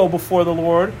we go before the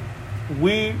Lord,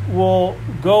 we will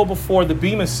go before the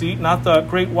Bema seat, not the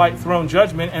great white throne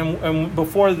judgment. And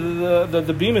before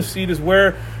the Bema seat is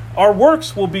where our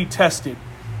works will be tested,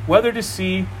 whether to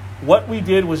see what we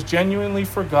did was genuinely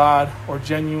for God or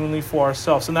genuinely for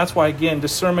ourselves. And that's why, again,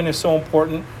 discernment is so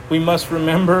important. We must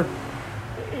remember,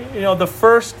 the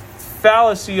first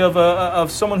fallacy of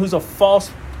someone who's a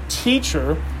false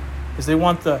teacher is they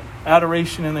want the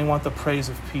adoration and they want the praise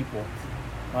of people.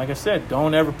 Like I said,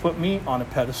 don't ever put me on a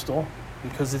pedestal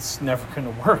because it's never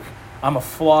going to work. I'm a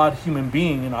flawed human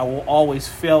being and I will always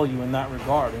fail you in that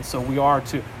regard. And so we are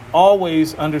to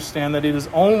always understand that it is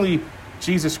only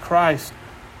Jesus Christ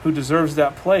who deserves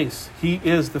that place. He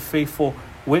is the faithful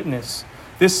witness.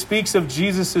 This speaks of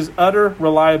Jesus' utter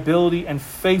reliability and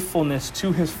faithfulness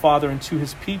to his Father and to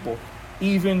his people,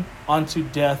 even unto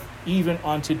death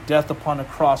upon a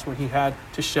cross where he had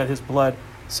to shed his blood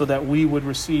so that we would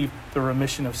receive the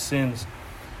remission of sins.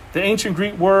 The ancient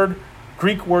Greek word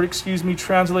Greek word,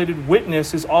 translated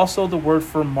witness, is also the word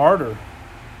for martyr.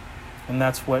 And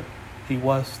that's what he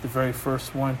was, the very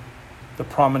first one, the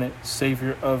prominent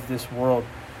Savior of this world.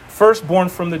 Firstborn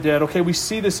from the dead. Okay, we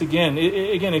see this again.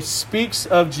 It speaks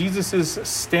of Jesus'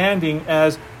 standing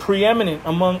as preeminent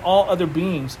among all other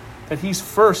beings, that he's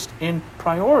first in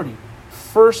priority.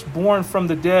 Firstborn from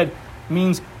the dead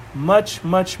means much,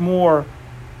 much more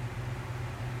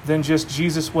than just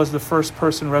Jesus was the first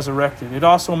person resurrected. It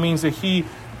also means that he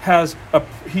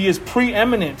is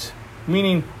preeminent,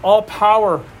 meaning all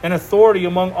power and authority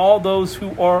among all those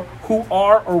who are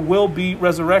or will be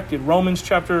resurrected. Romans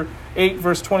chapter 8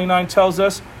 verse 29 tells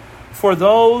us, for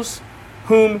those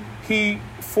whom he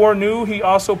foreknew, he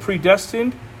also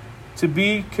predestined to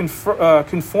be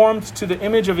conformed to the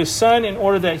image of his Son, in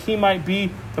order that he might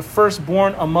be the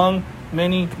firstborn among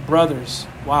many brothers.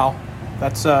 Wow,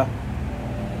 that's a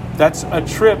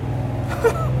trip.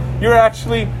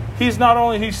 He's not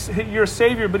only your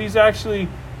Savior, but he's actually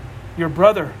your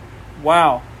brother.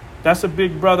 Wow, that's a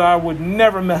big brother I would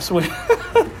never mess with.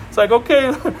 It's like,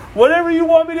 okay, whatever you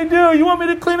want me to do, you want me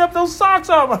to clean up those socks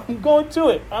out, I'm going to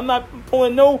it. I'm not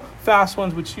pulling no fast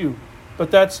ones with you. But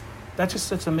that's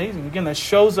amazing. Again, that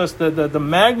shows us the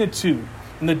magnitude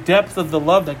and the depth of the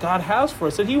love that God has for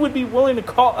us, that he would be willing to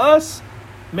call us,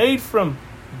 made from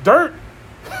dirt,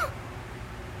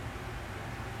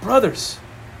 brothers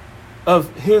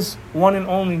of his one and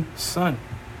only Son.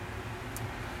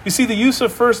 You see, the use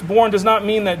of firstborn does not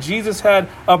mean that Jesus had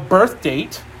a birth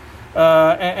date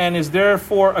and is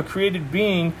therefore a created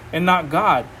being and not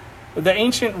God. The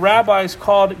ancient rabbis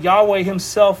called Yahweh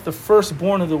himself the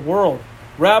firstborn of the world.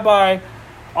 Rabbi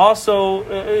also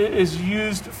is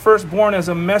used firstborn as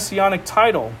a messianic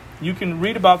title. You can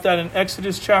read about that in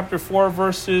Exodus chapter 4,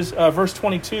 verse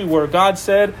 22, where God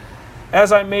said,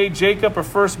 as I made Jacob a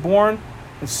firstborn,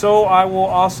 and so I will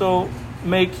also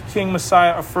make King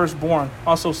Messiah a firstborn.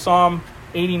 Also, Psalm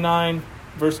 89,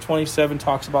 verse 27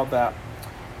 talks about that.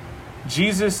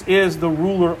 Jesus is the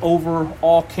ruler over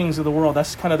all kings of the world.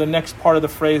 That's kind of the next part of the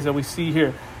phrase that we see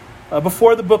here.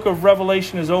 Before the book of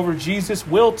Revelation is over, Jesus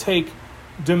will take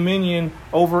dominion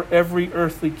over every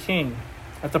earthly king.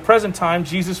 At the present time,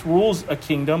 Jesus rules a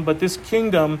kingdom, but this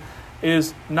kingdom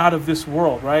is not of this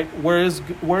world, right? Where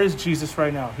is Jesus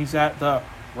right now? He's at the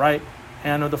right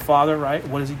hand of the Father, right?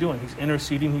 What is he doing? He's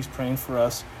interceding, he's praying for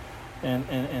us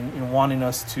and wanting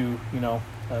us to,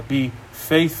 be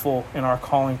faithful in our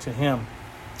calling to him.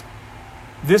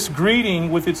 This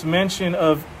greeting, with its mention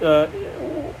of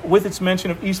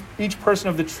each person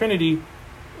of the Trinity,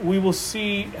 we will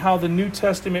see how the New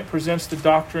Testament presents the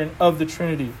doctrine of the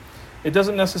Trinity. It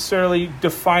doesn't necessarily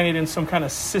define it in some kind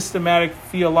of systematic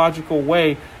theological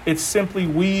way. It simply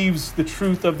weaves the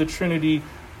truth of the Trinity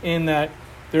in that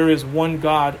there is one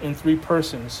God in three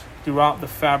persons throughout the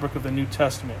fabric of the New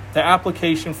Testament. The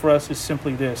application for us is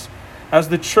simply this. As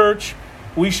the church,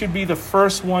 we should be the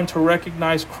first one to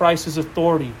recognize Christ's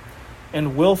authority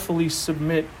and willfully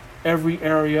submit every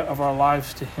area of our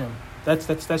lives to him. That's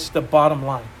the bottom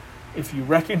line. If you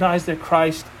recognize that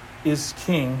Christ is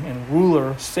King and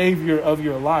ruler, Savior of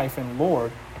your life and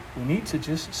Lord, we need to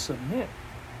just submit.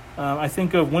 I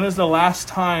think of when is the last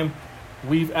time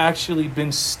we've actually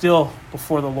been still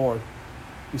before the Lord.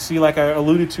 You see, like I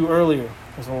alluded to earlier,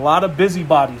 there's a lot of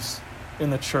busybodies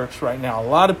in the church right now. A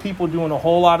lot of people doing a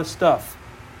whole lot of stuff,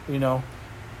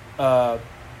 but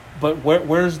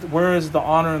where is the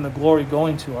honor and the glory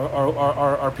going to?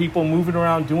 Are people moving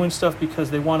around doing stuff because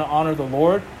they want to honor the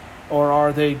Lord, or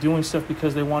are they doing stuff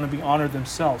because they want to be honored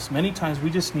themselves? Many times we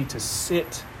just need to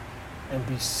sit and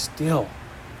be still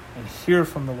and hear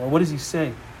from the Lord. What does he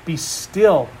say? Be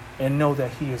still and know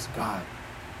that he is God.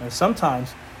 And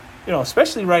sometimes,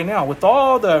 especially right now, with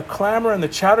all the clamor and the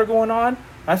chatter going on,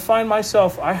 I find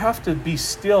myself, I have to be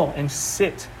still and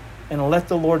sit and let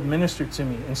the Lord minister to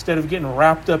me instead of getting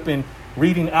wrapped up in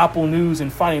reading Apple News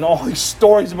and finding all these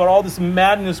stories about all this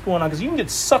madness going on, because you can get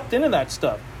sucked into that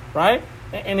stuff, right?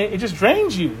 And it just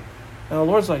drains you. And the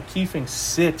Lord's like, Keefing,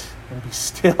 sit and be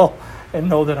still and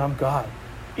know that I'm God.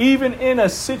 Even in a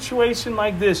situation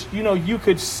like this, you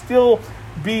could still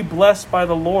be blessed by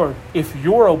the Lord if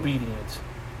you're obedient,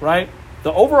 right?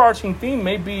 The overarching theme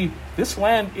may be this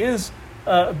land is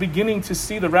beginning to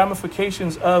see the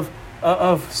ramifications of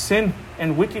sin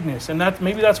and wickedness. And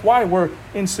maybe that's why we're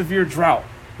in severe drought.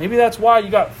 Maybe that's why you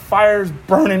got fires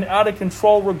burning out of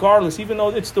control regardless. Even though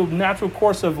it's the natural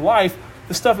course of life,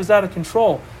 the stuff is out of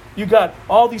control. You got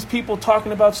all these people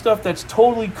talking about stuff that's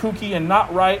totally kooky and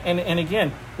not right. And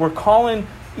again, we're calling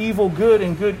evil good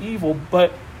and good evil.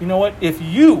 But you know what? If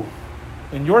you,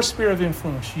 in your sphere of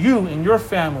influence, you and your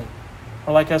family,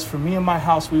 are like, as for me and my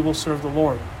house, we will serve the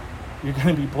Lord. You're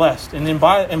going to be blessed. And then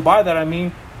by that, I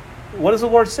mean, what does the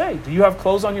Lord say? Do you have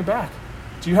clothes on your back?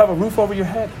 Do you have a roof over your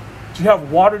head? Do you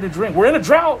have water to drink? We're in a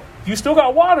drought. You still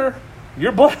got water.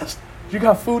 You're blessed. You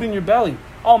got food in your belly.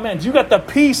 Oh man, you got the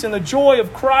peace and the joy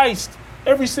of Christ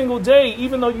every single day.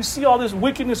 Even though you see all this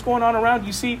wickedness going on around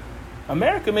you, see,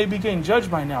 America may be getting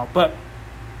judged by now, but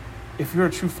if you're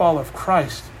a true follower of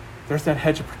Christ, there's that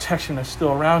hedge of protection that's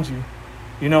still around you,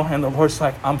 and the Lord's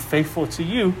like, I'm faithful to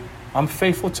you. I'm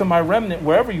faithful to my remnant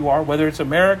wherever you are, whether it's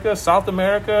America, South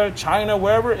America, China,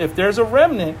 wherever. If there's a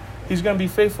remnant, he's going to be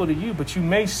faithful to you. But you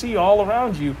may see all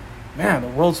around you, man, the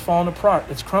world's falling apart.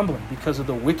 It's crumbling because of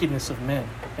the wickedness of men,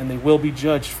 and they will be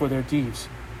judged for their deeds.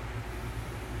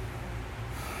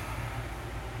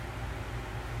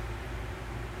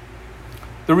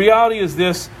 The reality is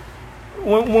this: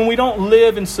 when we don't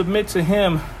live and submit to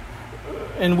him,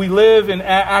 and we live and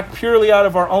act purely out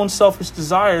of our own selfish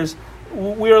desires,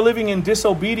 we are living in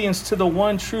disobedience to the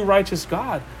one true righteous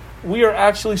God. We are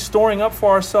actually storing up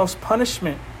for ourselves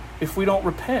punishment if we don't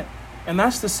repent. And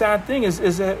that's the sad thing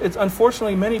is that it's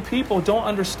unfortunately many people don't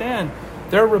understand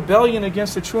their rebellion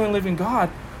against the true and living God.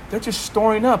 They're just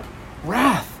storing up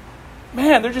wrath.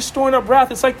 Man, they're just storing up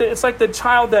wrath. It's like the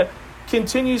child that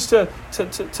continues to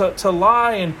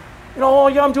lie and, oh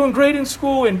yeah, I'm doing great in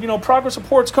school, and progress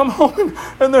reports come home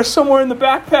and they're somewhere in the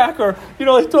backpack, or they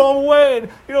throw them away,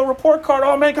 and report card,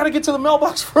 oh man, gotta get to the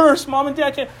mailbox first, mom and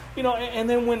dad can't, and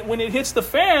then when it hits the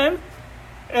fan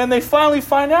and they finally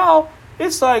find out,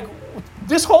 it's like,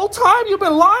 this whole time you've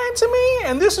been lying to me,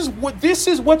 and this is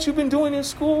what you've been doing in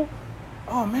school.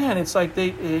 Oh man, it's like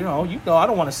they, I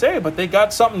don't want to say it, but they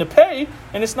got something to pay,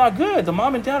 and it's not good. The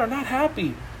mom and dad are not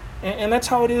happy. And that's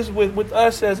how it is with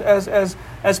us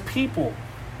as people.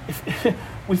 If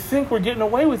we think we're getting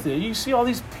away with it. You see all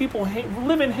these people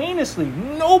living heinously.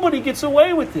 Nobody gets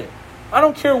away with it. I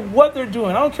don't care what they're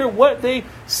doing. I don't care what they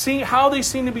see, how they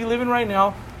seem to be living right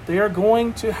now. They are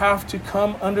going to have to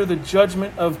come under the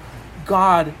judgment of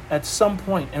God at some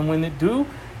point. And when they do,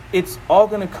 it's all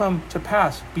going to come to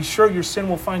pass. Be sure your sin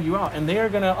will find you out. And they are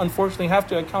going to, unfortunately, have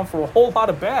to account for a whole lot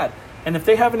of bad. And if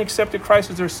they haven't accepted Christ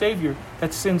as their Savior,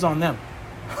 that sin's on them.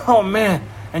 Oh, man.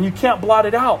 And you can't blot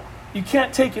it out. You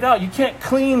can't take it out. You can't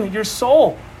clean your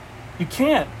soul. You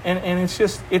can't. And it's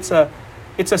just, it's a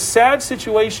sad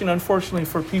situation, unfortunately,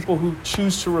 for people who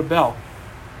choose to rebel,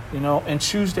 and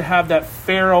choose to have that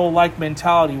Pharaoh-like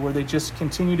mentality where they just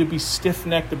continue to be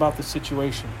stiff-necked about the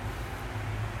situation.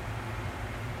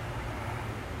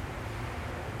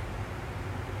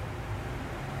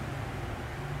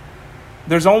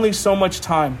 There's only so much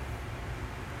time.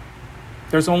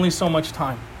 There's only so much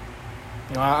time.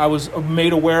 I was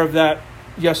made aware of that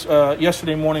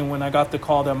yesterday morning when I got the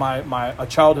call that a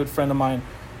childhood friend of mine,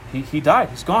 he died.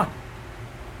 He's gone.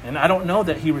 And I don't know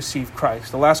that he received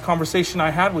Christ. The last conversation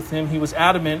I had with him, he was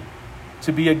adamant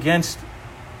to be against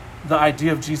the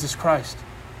idea of Jesus Christ.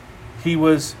 He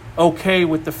was okay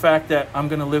with the fact that I'm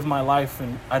going to live my life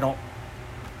and I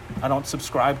don't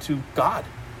subscribe to God.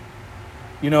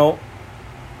 You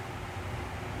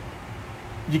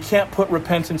can't put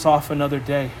repentance off another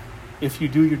day. If you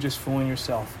do, you're just fooling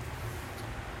yourself.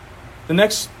 The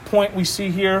next point we see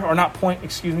here, or not point,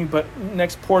 excuse me, but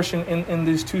next portion in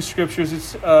these two scriptures,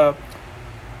 it's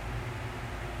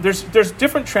there's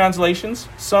different translations.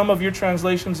 Some of your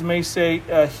translations may say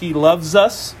he loves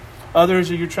us.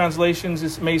 Others of your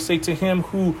translations may say to him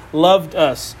who loved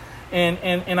us.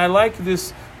 And I like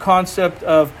this concept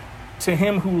of to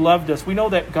him who loved us. We know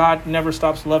that God never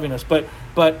stops loving us, but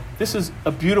this is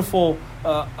a beautiful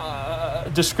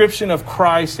description of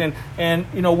Christ. And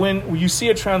when you see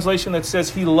a translation that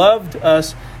says he loved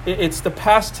us, it's the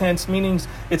past tense, meaning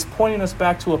it's pointing us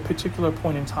back to a particular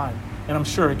point in time. And I'm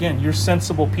sure, again, you're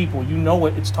sensible people. You know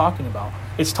what it's talking about.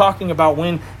 It's talking about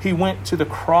when he went to the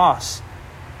cross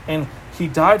and he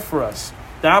died for us.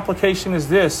 The application is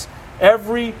this: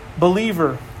 every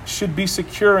believer should be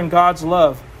secure in God's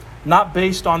love, not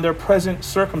based on their present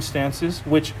circumstances,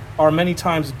 which are many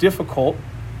times difficult,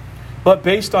 but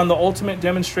based on the ultimate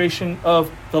demonstration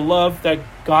of the love that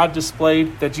God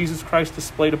displayed, that Jesus Christ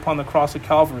displayed upon the cross of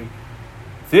Calvary.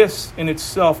 This in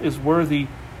itself is worthy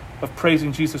of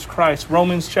praising Jesus Christ.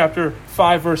 Romans chapter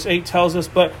 5 verse 8 tells us,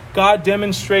 but God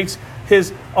demonstrates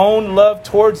his own love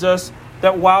towards us,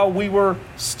 that while we were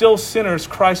still sinners,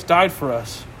 Christ died for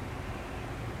us.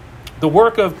 The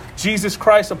work of Jesus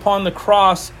Christ upon the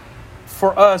cross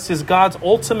for us is God's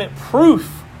ultimate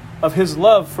proof of his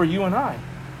love for you and I.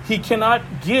 He cannot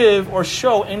give or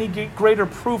show any greater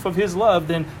proof of his love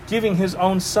than giving his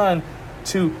own son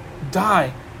to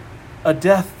die a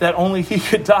death that only he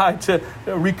could die to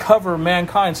recover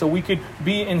mankind, so we could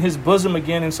be in his bosom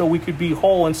again, and so we could be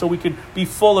whole, and so we could be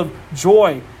full of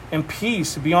joy and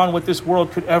peace beyond what this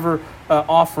world could ever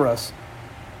offer us.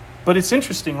 But it's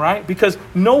interesting, right? Because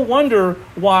no wonder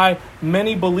why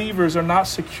many believers are not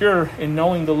secure in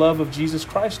knowing the love of Jesus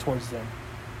Christ towards them.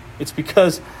 It's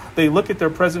because they look at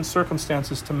their present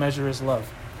circumstances to measure his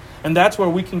love. And that's where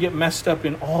we can get messed up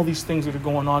in all these things that are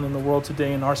going on in the world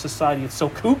today, in our society. It's so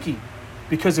kooky.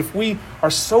 Because if we are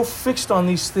so fixed on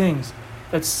these things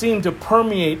that seem to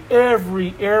permeate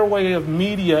every airway of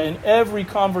media and every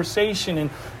conversation, and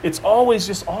it's always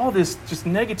just all this just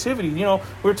negativity. We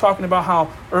were talking about how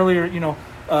earlier,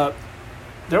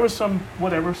 there was some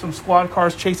squad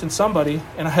cars chasing somebody,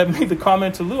 and I had made the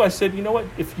comment to Lou. I said, you know what,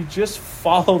 if you just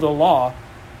follow the law,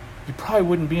 you probably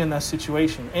wouldn't be in that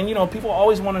situation. And people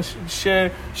always want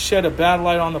to shed a bad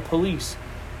light on the police.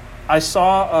 I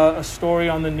saw a story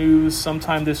on the news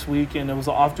sometime this week, and it was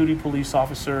an off-duty police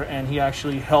officer, and he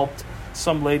actually helped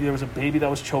some lady. There was a baby that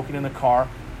was choking in the car,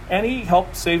 and he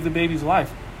helped save the baby's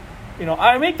life.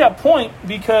 I make that point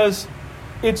because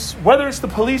whether it's the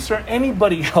police or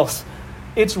anybody else,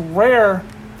 it's rare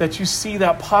that you see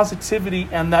that positivity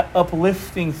and that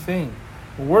uplifting thing.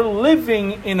 We're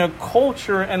living in a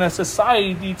culture and a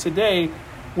society today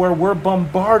where we're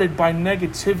bombarded by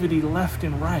negativity left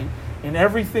and right. And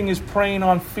everything is preying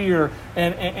on fear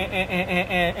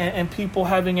and people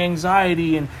having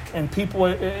anxiety and people,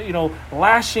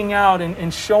 lashing out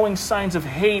and showing signs of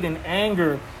hate and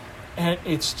anger. And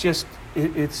it's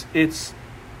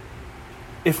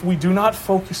if we do not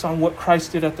focus on what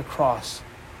Christ did at the cross,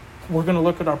 we're going to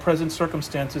look at our present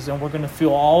circumstances and we're going to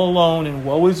feel all alone and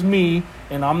woe is me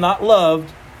and I'm not loved,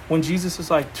 when Jesus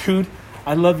is like, dude,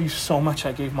 I love you so much,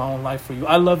 I gave my own life for you.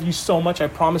 I love you so much, I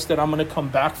promise that I'm going to come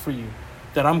back for you,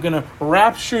 that I'm going to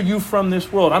rapture you from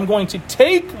this world. I'm going to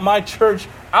take my church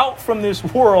out from this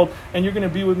world, and you're going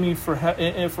to be with me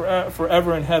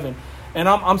forever in heaven. And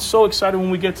I'm so excited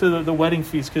when we get to the wedding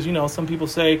feast, because, some people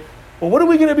say, well, what are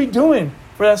we going to be doing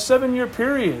for that 7-year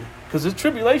period? Because this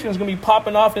tribulation is going to be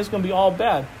popping off, and it's going to be all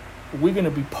bad. We're going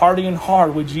to be partying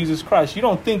hard with Jesus Christ. You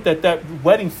don't think that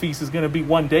wedding feast is going to be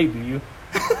one day, do you?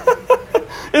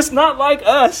 It's not like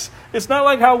us. It's not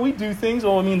like how we do things.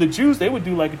 Well, the Jews, they would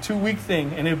do like a 2-week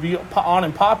thing and it'd be on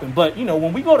and popping. But,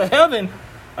 when we go to heaven,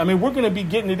 we're going to be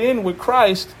getting it in with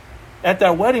Christ at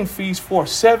that wedding feast for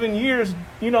 7 years,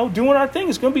 doing our thing.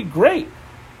 It's going to be great.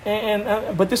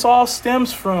 But this all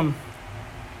stems from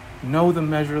know the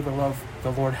measure of the love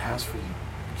the Lord has for you.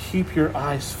 Keep your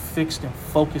eyes fixed and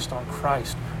focused on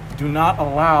Christ. Do not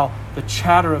allow the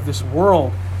chatter of this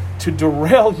world to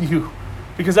derail you.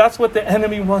 Because that's what the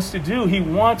enemy wants to do. He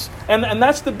wants, and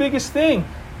that's the biggest thing.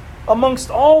 Amongst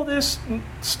all this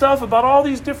stuff about all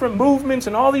these different movements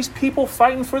and all these people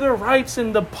fighting for their rights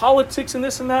and the politics and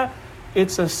this and that,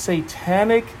 it's a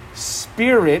satanic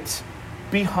spirit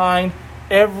behind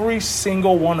every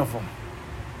single one of them.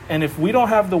 And if we don't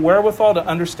have the wherewithal to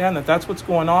understand that that's what's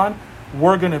going on,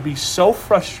 we're going to be so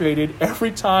frustrated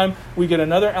every time we get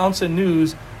another ounce of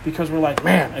news, because we're like,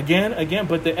 man, again.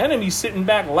 But the enemy's sitting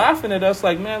back laughing at us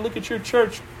like, man, look at your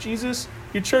church, Jesus.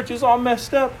 Your church is all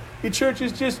messed up. Your church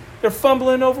is they're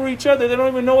fumbling over each other. They don't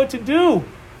even know what to do.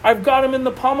 I've got them in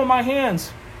the palm of my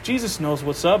hands. Jesus knows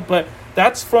what's up. But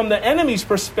that's from the enemy's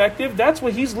perspective. That's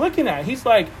what he's looking at. He's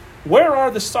like, where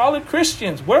are the solid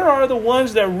Christians? Where are the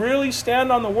ones that really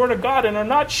stand on the word of God and are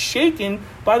not shaken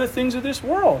by the things of this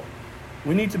world?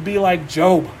 We need to be like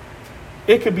Job.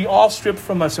 It could be all stripped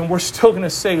from us, and we're still going to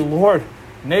say, Lord,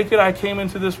 naked I came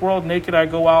into this world, naked I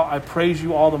go out. I praise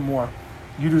you all the more.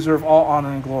 You deserve all honor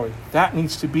and glory. That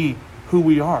needs to be who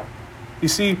we are. You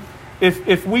see,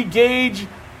 if we gauge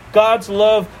God's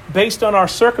love based on our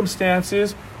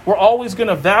circumstances, we're always going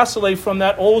to vacillate from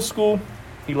that old school,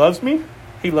 he loves me,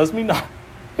 he loves me not.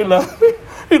 He loves me,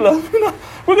 he loves me not.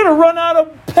 We're going to run out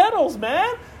of pedals,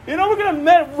 man. We're going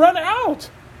to run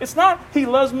out. It's not he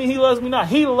loves me not.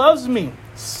 He loves me.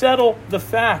 Settle the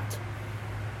fact.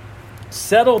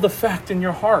 Settle the fact in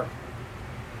your heart.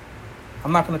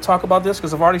 I'm not going to talk about this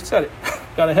because I've already said it.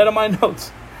 Got ahead of my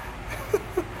notes.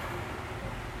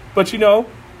 But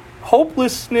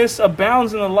hopelessness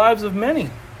abounds in the lives of many.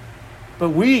 But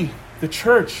we, the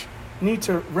church, need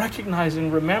to recognize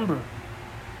and remember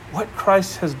what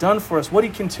Christ has done for us, what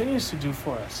he continues to do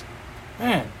for us.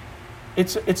 Man,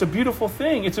 it's a beautiful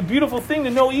thing. It's a beautiful thing to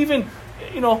know even,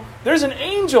 there's an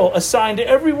angel assigned to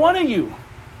every one of you.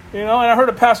 And I heard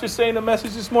a pastor say in a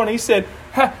message this morning, he said,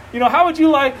 how would you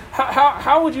like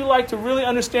to really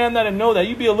understand that and know that?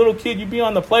 You'd be a little kid, you'd be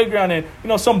on the playground and,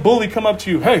 some bully come up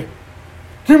to you, hey,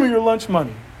 give me your lunch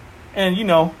money. And,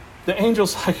 the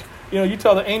angel's like, you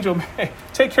tell the angel, hey,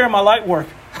 take care of my light work.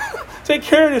 Take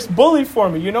care of this bully for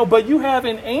me, But you have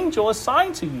an angel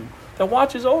assigned to you that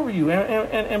watches over you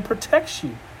and protects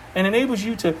you and enables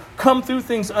you to come through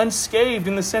things unscathed,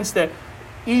 in the sense that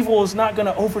evil is not going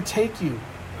to overtake you.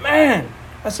 Man,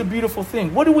 that's a beautiful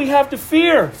thing. What do we have to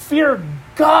fear? Fear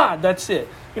God. That's it.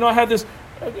 I had this,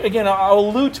 again, I'll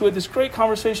allude to it, this great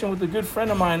conversation with a good friend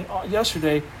of mine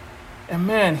yesterday. And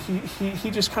man,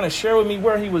 he just kind of shared with me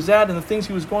where he was at and the things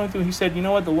he was going through. He said, you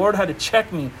know what? The Lord had to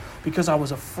check me because I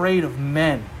was afraid of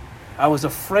men. I was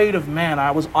afraid of man.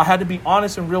 I had to be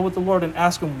honest and real with the Lord and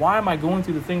ask him, why am I going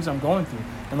through the things I'm going through?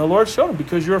 And the Lord showed him,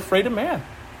 because you're afraid of man,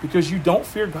 because you don't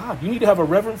fear God. You need to have a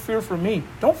reverent fear for me.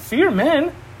 Don't fear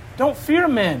men. Don't fear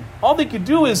men. All they could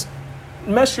do is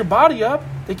mess your body up.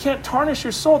 They can't tarnish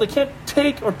your soul. They can't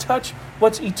take or touch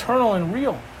what's eternal and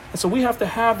real. And so we have to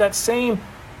have that same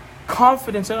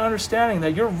confidence and understanding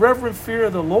that your reverent fear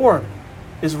of the Lord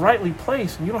is rightly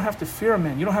placed, and you don't have to fear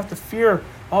men. You don't have to fear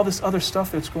all this other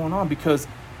stuff that's going on, because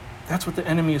that's what the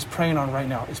enemy is preying on right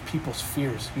now, is people's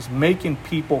fears. He's making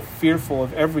people fearful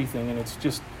of everything, and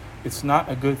it's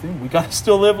not a good thing. We got to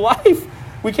still live life.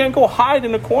 We can't go hide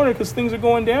in the corner because things are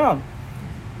going down.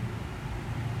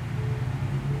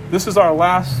 This is our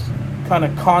last kind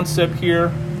of concept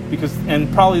here,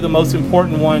 and probably the most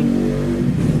important one.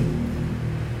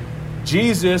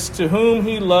 Jesus, to whom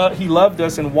he loved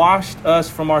us and washed us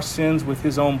from our sins with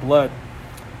his own blood.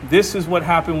 This is what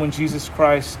happened when Jesus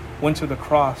Christ went to the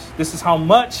cross. This is how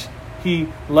much he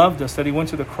loved us, that he went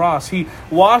to the cross. He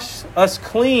washed us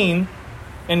clean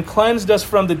and cleansed us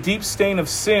from the deep stain of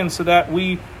sin, so that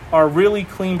we are really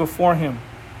clean before him.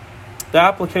 The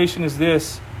application is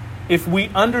this: if we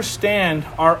understand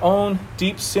our own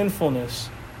deep sinfulness,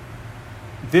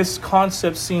 this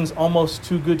concept seems almost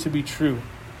too good to be true.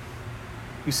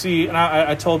 You see, and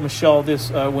I told Michelle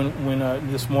this when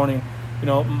this morning.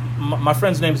 My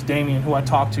friend's name is Damien, who I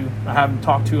haven't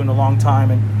talked to in a long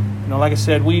time, and like I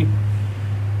said, we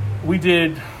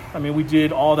did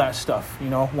all that stuff.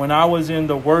 When I was in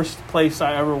the worst place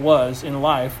I ever was in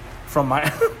life, from my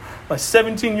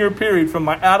 17-year period, from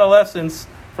my adolescence,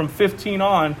 from 15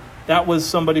 on, that was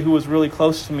somebody who was really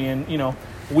close to me, and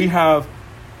we have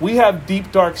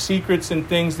deep, dark secrets and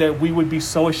things that we would be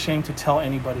so ashamed to tell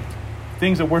anybody.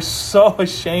 Things that we're so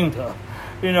ashamed of,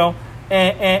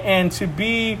 and to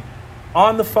be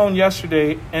on the phone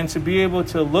yesterday and to be able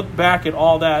to look back at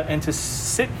all that and to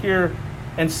sit here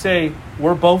and say,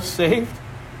 we're both saved.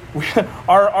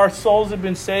 Our souls have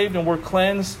been saved and we're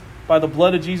cleansed by the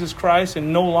blood of Jesus Christ,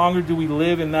 and no longer do we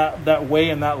live in that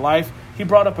way, in that life. He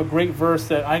brought up a great verse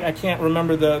that I can't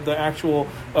remember the actual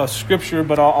scripture,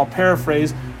 but I'll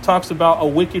paraphrase. It talks about a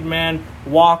wicked man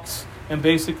walks and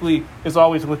basically is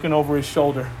always looking over his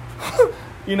shoulder.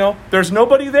 There's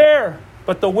nobody there,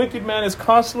 but the wicked man is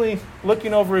constantly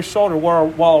looking over his shoulder,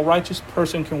 while a righteous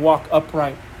person can walk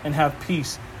upright and have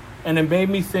peace. And it made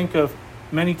me think of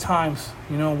many times,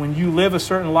 when you live a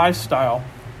certain lifestyle,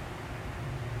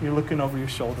 you're looking over your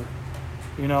shoulder.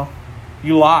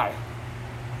 You lie.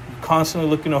 You're constantly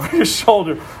looking over your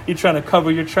shoulder. You're trying to cover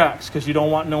your tracks because you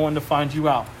don't want no one to find you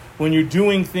out. When you're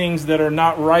doing things that are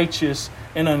not righteous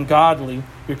and ungodly,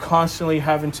 you're constantly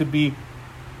having to be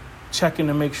checking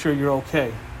to make sure you're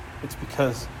okay. It's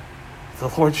because the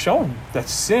Lord's showing you that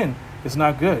sin is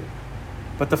not good.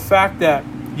 But the fact that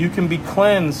you can be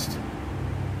cleansed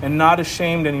and not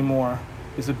ashamed anymore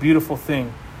is a beautiful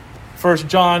thing. 1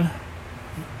 John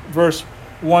verse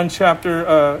 1,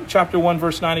 chapter 1,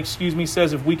 verse 9,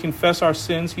 says, if we confess our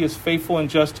sins, he is faithful and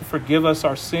just to forgive us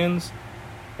our sins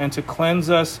and to cleanse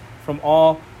us from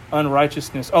all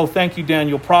unrighteousness. Oh, thank you,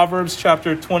 Daniel. Proverbs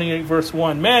chapter 28, verse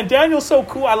 1. Man, Daniel's so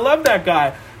cool. I love that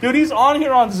guy. Dude, he's on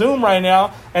here on Zoom right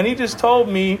now, and he just told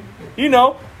me,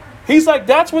 he's like,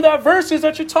 that's where that verse is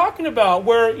that you're talking about,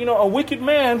 where, a wicked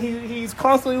man, he's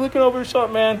constantly looking over his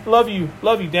shoulder. Man, love you,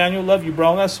 Daniel. Love you,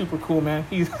 bro. That's super cool, man.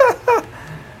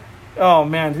 Oh,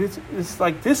 man, it's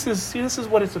like, this is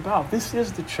what it's about. This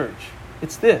is the church.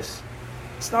 It's this.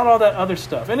 It's not all that other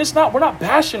stuff. And we're not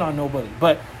bashing on nobody,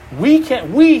 but we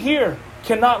here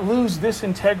cannot lose this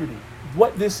integrity,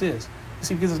 what this is.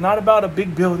 See, because it's not about a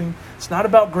big building. It's not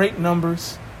about great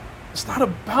numbers. It's not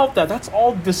about that. That's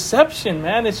all deception,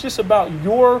 man. It's just about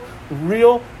your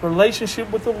real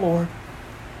relationship with the Lord.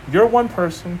 You're one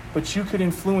person, but you could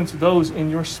influence those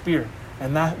in your sphere.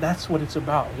 And that's what it's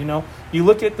about, You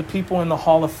look at the people in the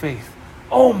Hall of Faith.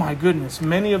 Oh, my goodness.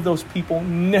 Many of those people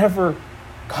never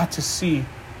got to see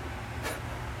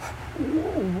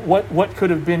what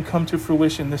could have been come to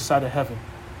fruition this side of heaven.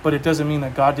 But it doesn't mean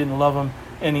that God didn't love them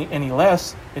any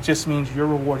less. It just means your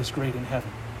reward is great in heaven.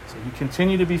 So you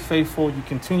continue to be faithful. You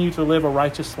continue to live a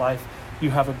righteous life. You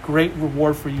have a great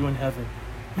reward for you in heaven.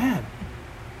 Man,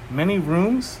 many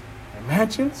rooms and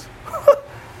mansions.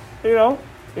 You know,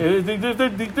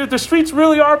 the streets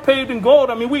really are paved in gold.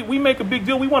 I mean, we make a big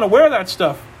deal. We want to wear that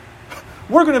stuff.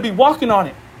 We're going to be walking on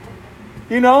it.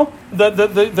 You know,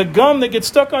 the gum that gets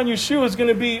stuck on your shoe is going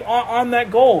to be on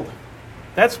that gold.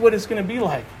 That's what it's going to be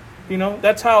like. You know,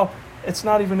 that's how it's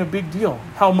not even a big deal.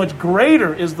 How much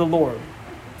greater is the Lord.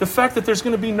 The fact that there's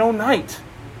going to be no night.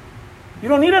 You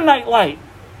don't need a night light.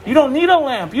 You don't need a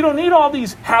lamp. You don't need all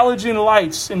these halogen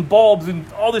lights and bulbs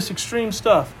and all this extreme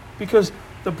stuff. Because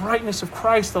the brightness of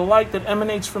Christ, the light that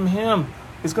emanates from Him,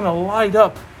 is going to light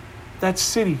up that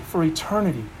city for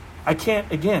eternity. I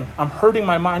can't, again, I'm hurting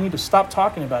my mind. I need to stop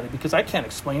talking about it because I can't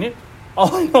explain it.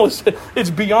 All I know is that it's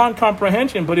beyond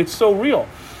comprehension, but it's so real.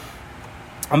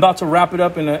 I'm about to wrap it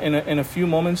up in a few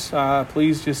moments.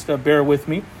 Please just bear with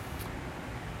me.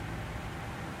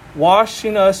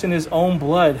 Washing us in His own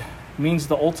blood means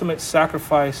the ultimate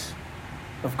sacrifice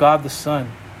of God the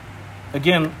Son.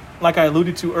 Again, like I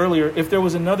alluded to earlier, if there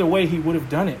was another way, He would have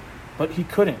done it, but He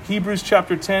couldn't. Hebrews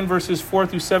chapter 10, verses 4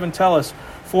 through 7 tell us,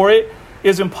 "For it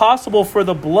is impossible for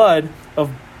the blood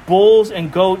of bulls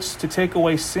and goats to take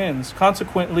away sins.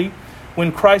 Consequently,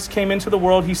 when Christ came into the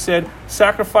world, He said,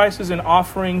 'Sacrifices and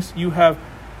offerings you have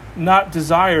not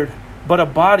desired, but a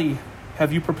body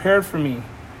have you prepared for me.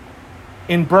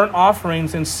 In burnt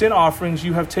offerings and sin offerings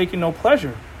you have taken no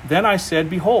pleasure.' Then I said,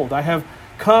 'Behold, I have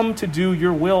come to do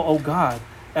your will, O God,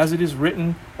 as it is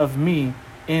written of me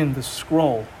in the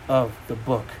scroll of the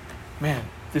book.'" Man,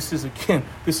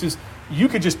 you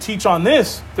could just teach on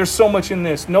this. There's so much in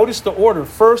this. Notice the order.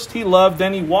 First He loved,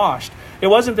 then He washed. It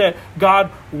wasn't that God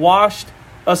washed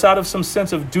us out of some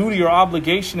sense of duty or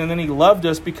obligation and then He loved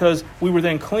us because we were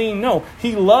then clean. No,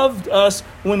 He loved us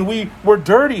when we were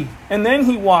dirty and then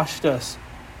He washed us.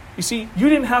 You see, you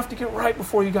didn't have to get right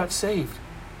before you got saved.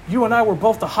 You and I were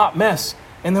both a hot mess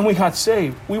and then we got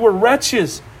saved. We were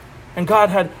wretches and God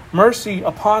had mercy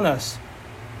upon us.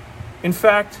 In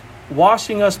fact,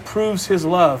 washing us proves His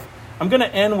love. I'm going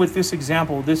to end with this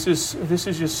example. This is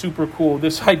just super cool.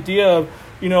 This idea of,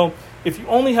 if you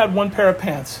only had one pair of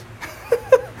pants,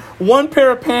 one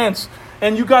pair of pants,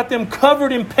 and you got them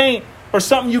covered in paint or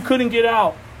something you couldn't get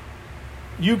out,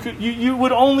 you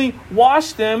would only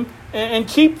wash them and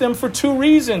keep them for two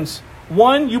reasons.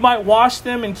 One, you might wash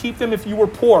them and keep them if you were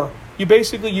poor. You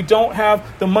don't have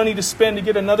the money to spend to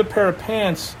get another pair of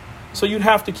pants, so you'd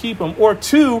have to keep them. Or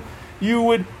two, you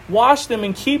would wash them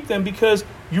and keep them because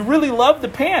you really love the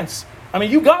pants. I mean,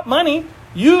 you got money.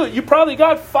 You probably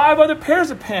got 5 other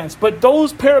pairs of pants, but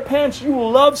those pair of pants you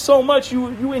love so much,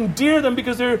 you endear them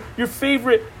because they're your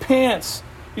favorite pants.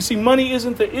 You see, money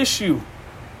isn't the issue.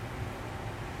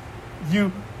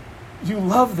 You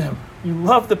love them. You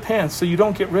love the pants, so you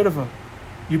don't get rid of them.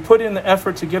 You put in the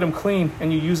effort to get them clean,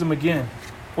 and you use them again.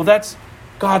 Well, that's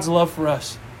God's love for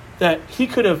us. That He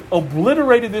could have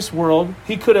obliterated this world.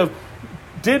 He could have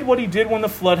did what He did when the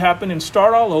flood happened and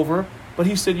start all over. But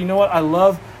He said, you know what? I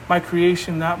love my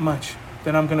creation that much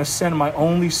that I'm going to send my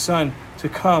only Son to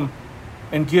come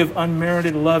and give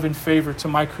unmerited love and favor to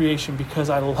my creation because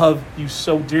I love you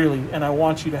so dearly and I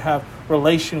want you to have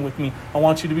relation with me. I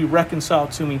want you to be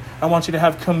reconciled to me. I want you to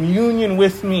have communion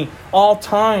with me all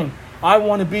time. I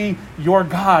want to be your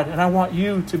God and I want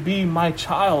you to be my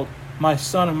child, my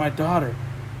son and my daughter.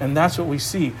 And that's what we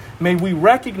see. May we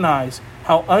recognize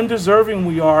how undeserving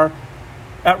we are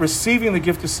at receiving the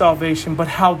gift of salvation, but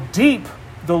how deep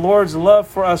the Lord's love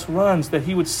for us runs, that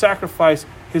He would sacrifice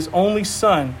His only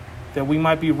Son that we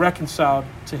might be reconciled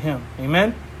to Him.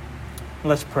 Amen?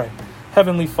 Let's pray.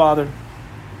 Heavenly Father,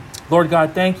 Lord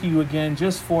God, thank you again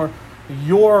just for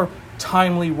your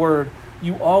timely word.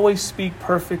 You always speak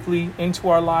perfectly into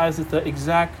our lives at the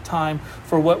exact time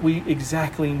for what we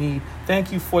exactly need.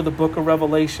 Thank you for the book of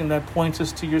Revelation that points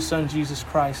us to your Son, Jesus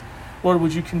Christ. Lord,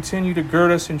 would you continue to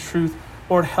gird us in truth?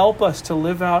 Lord, help us to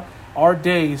live out our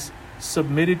days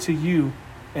submitted to you,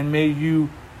 and may you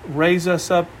raise us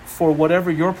up for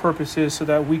whatever your purpose is so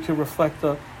that we can reflect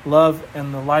the love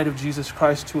and the light of Jesus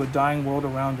Christ to a dying world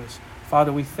around us.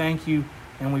 Father, we thank you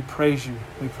and we praise you.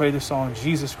 We pray this all in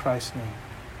Jesus Christ's name.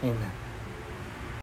 Amen.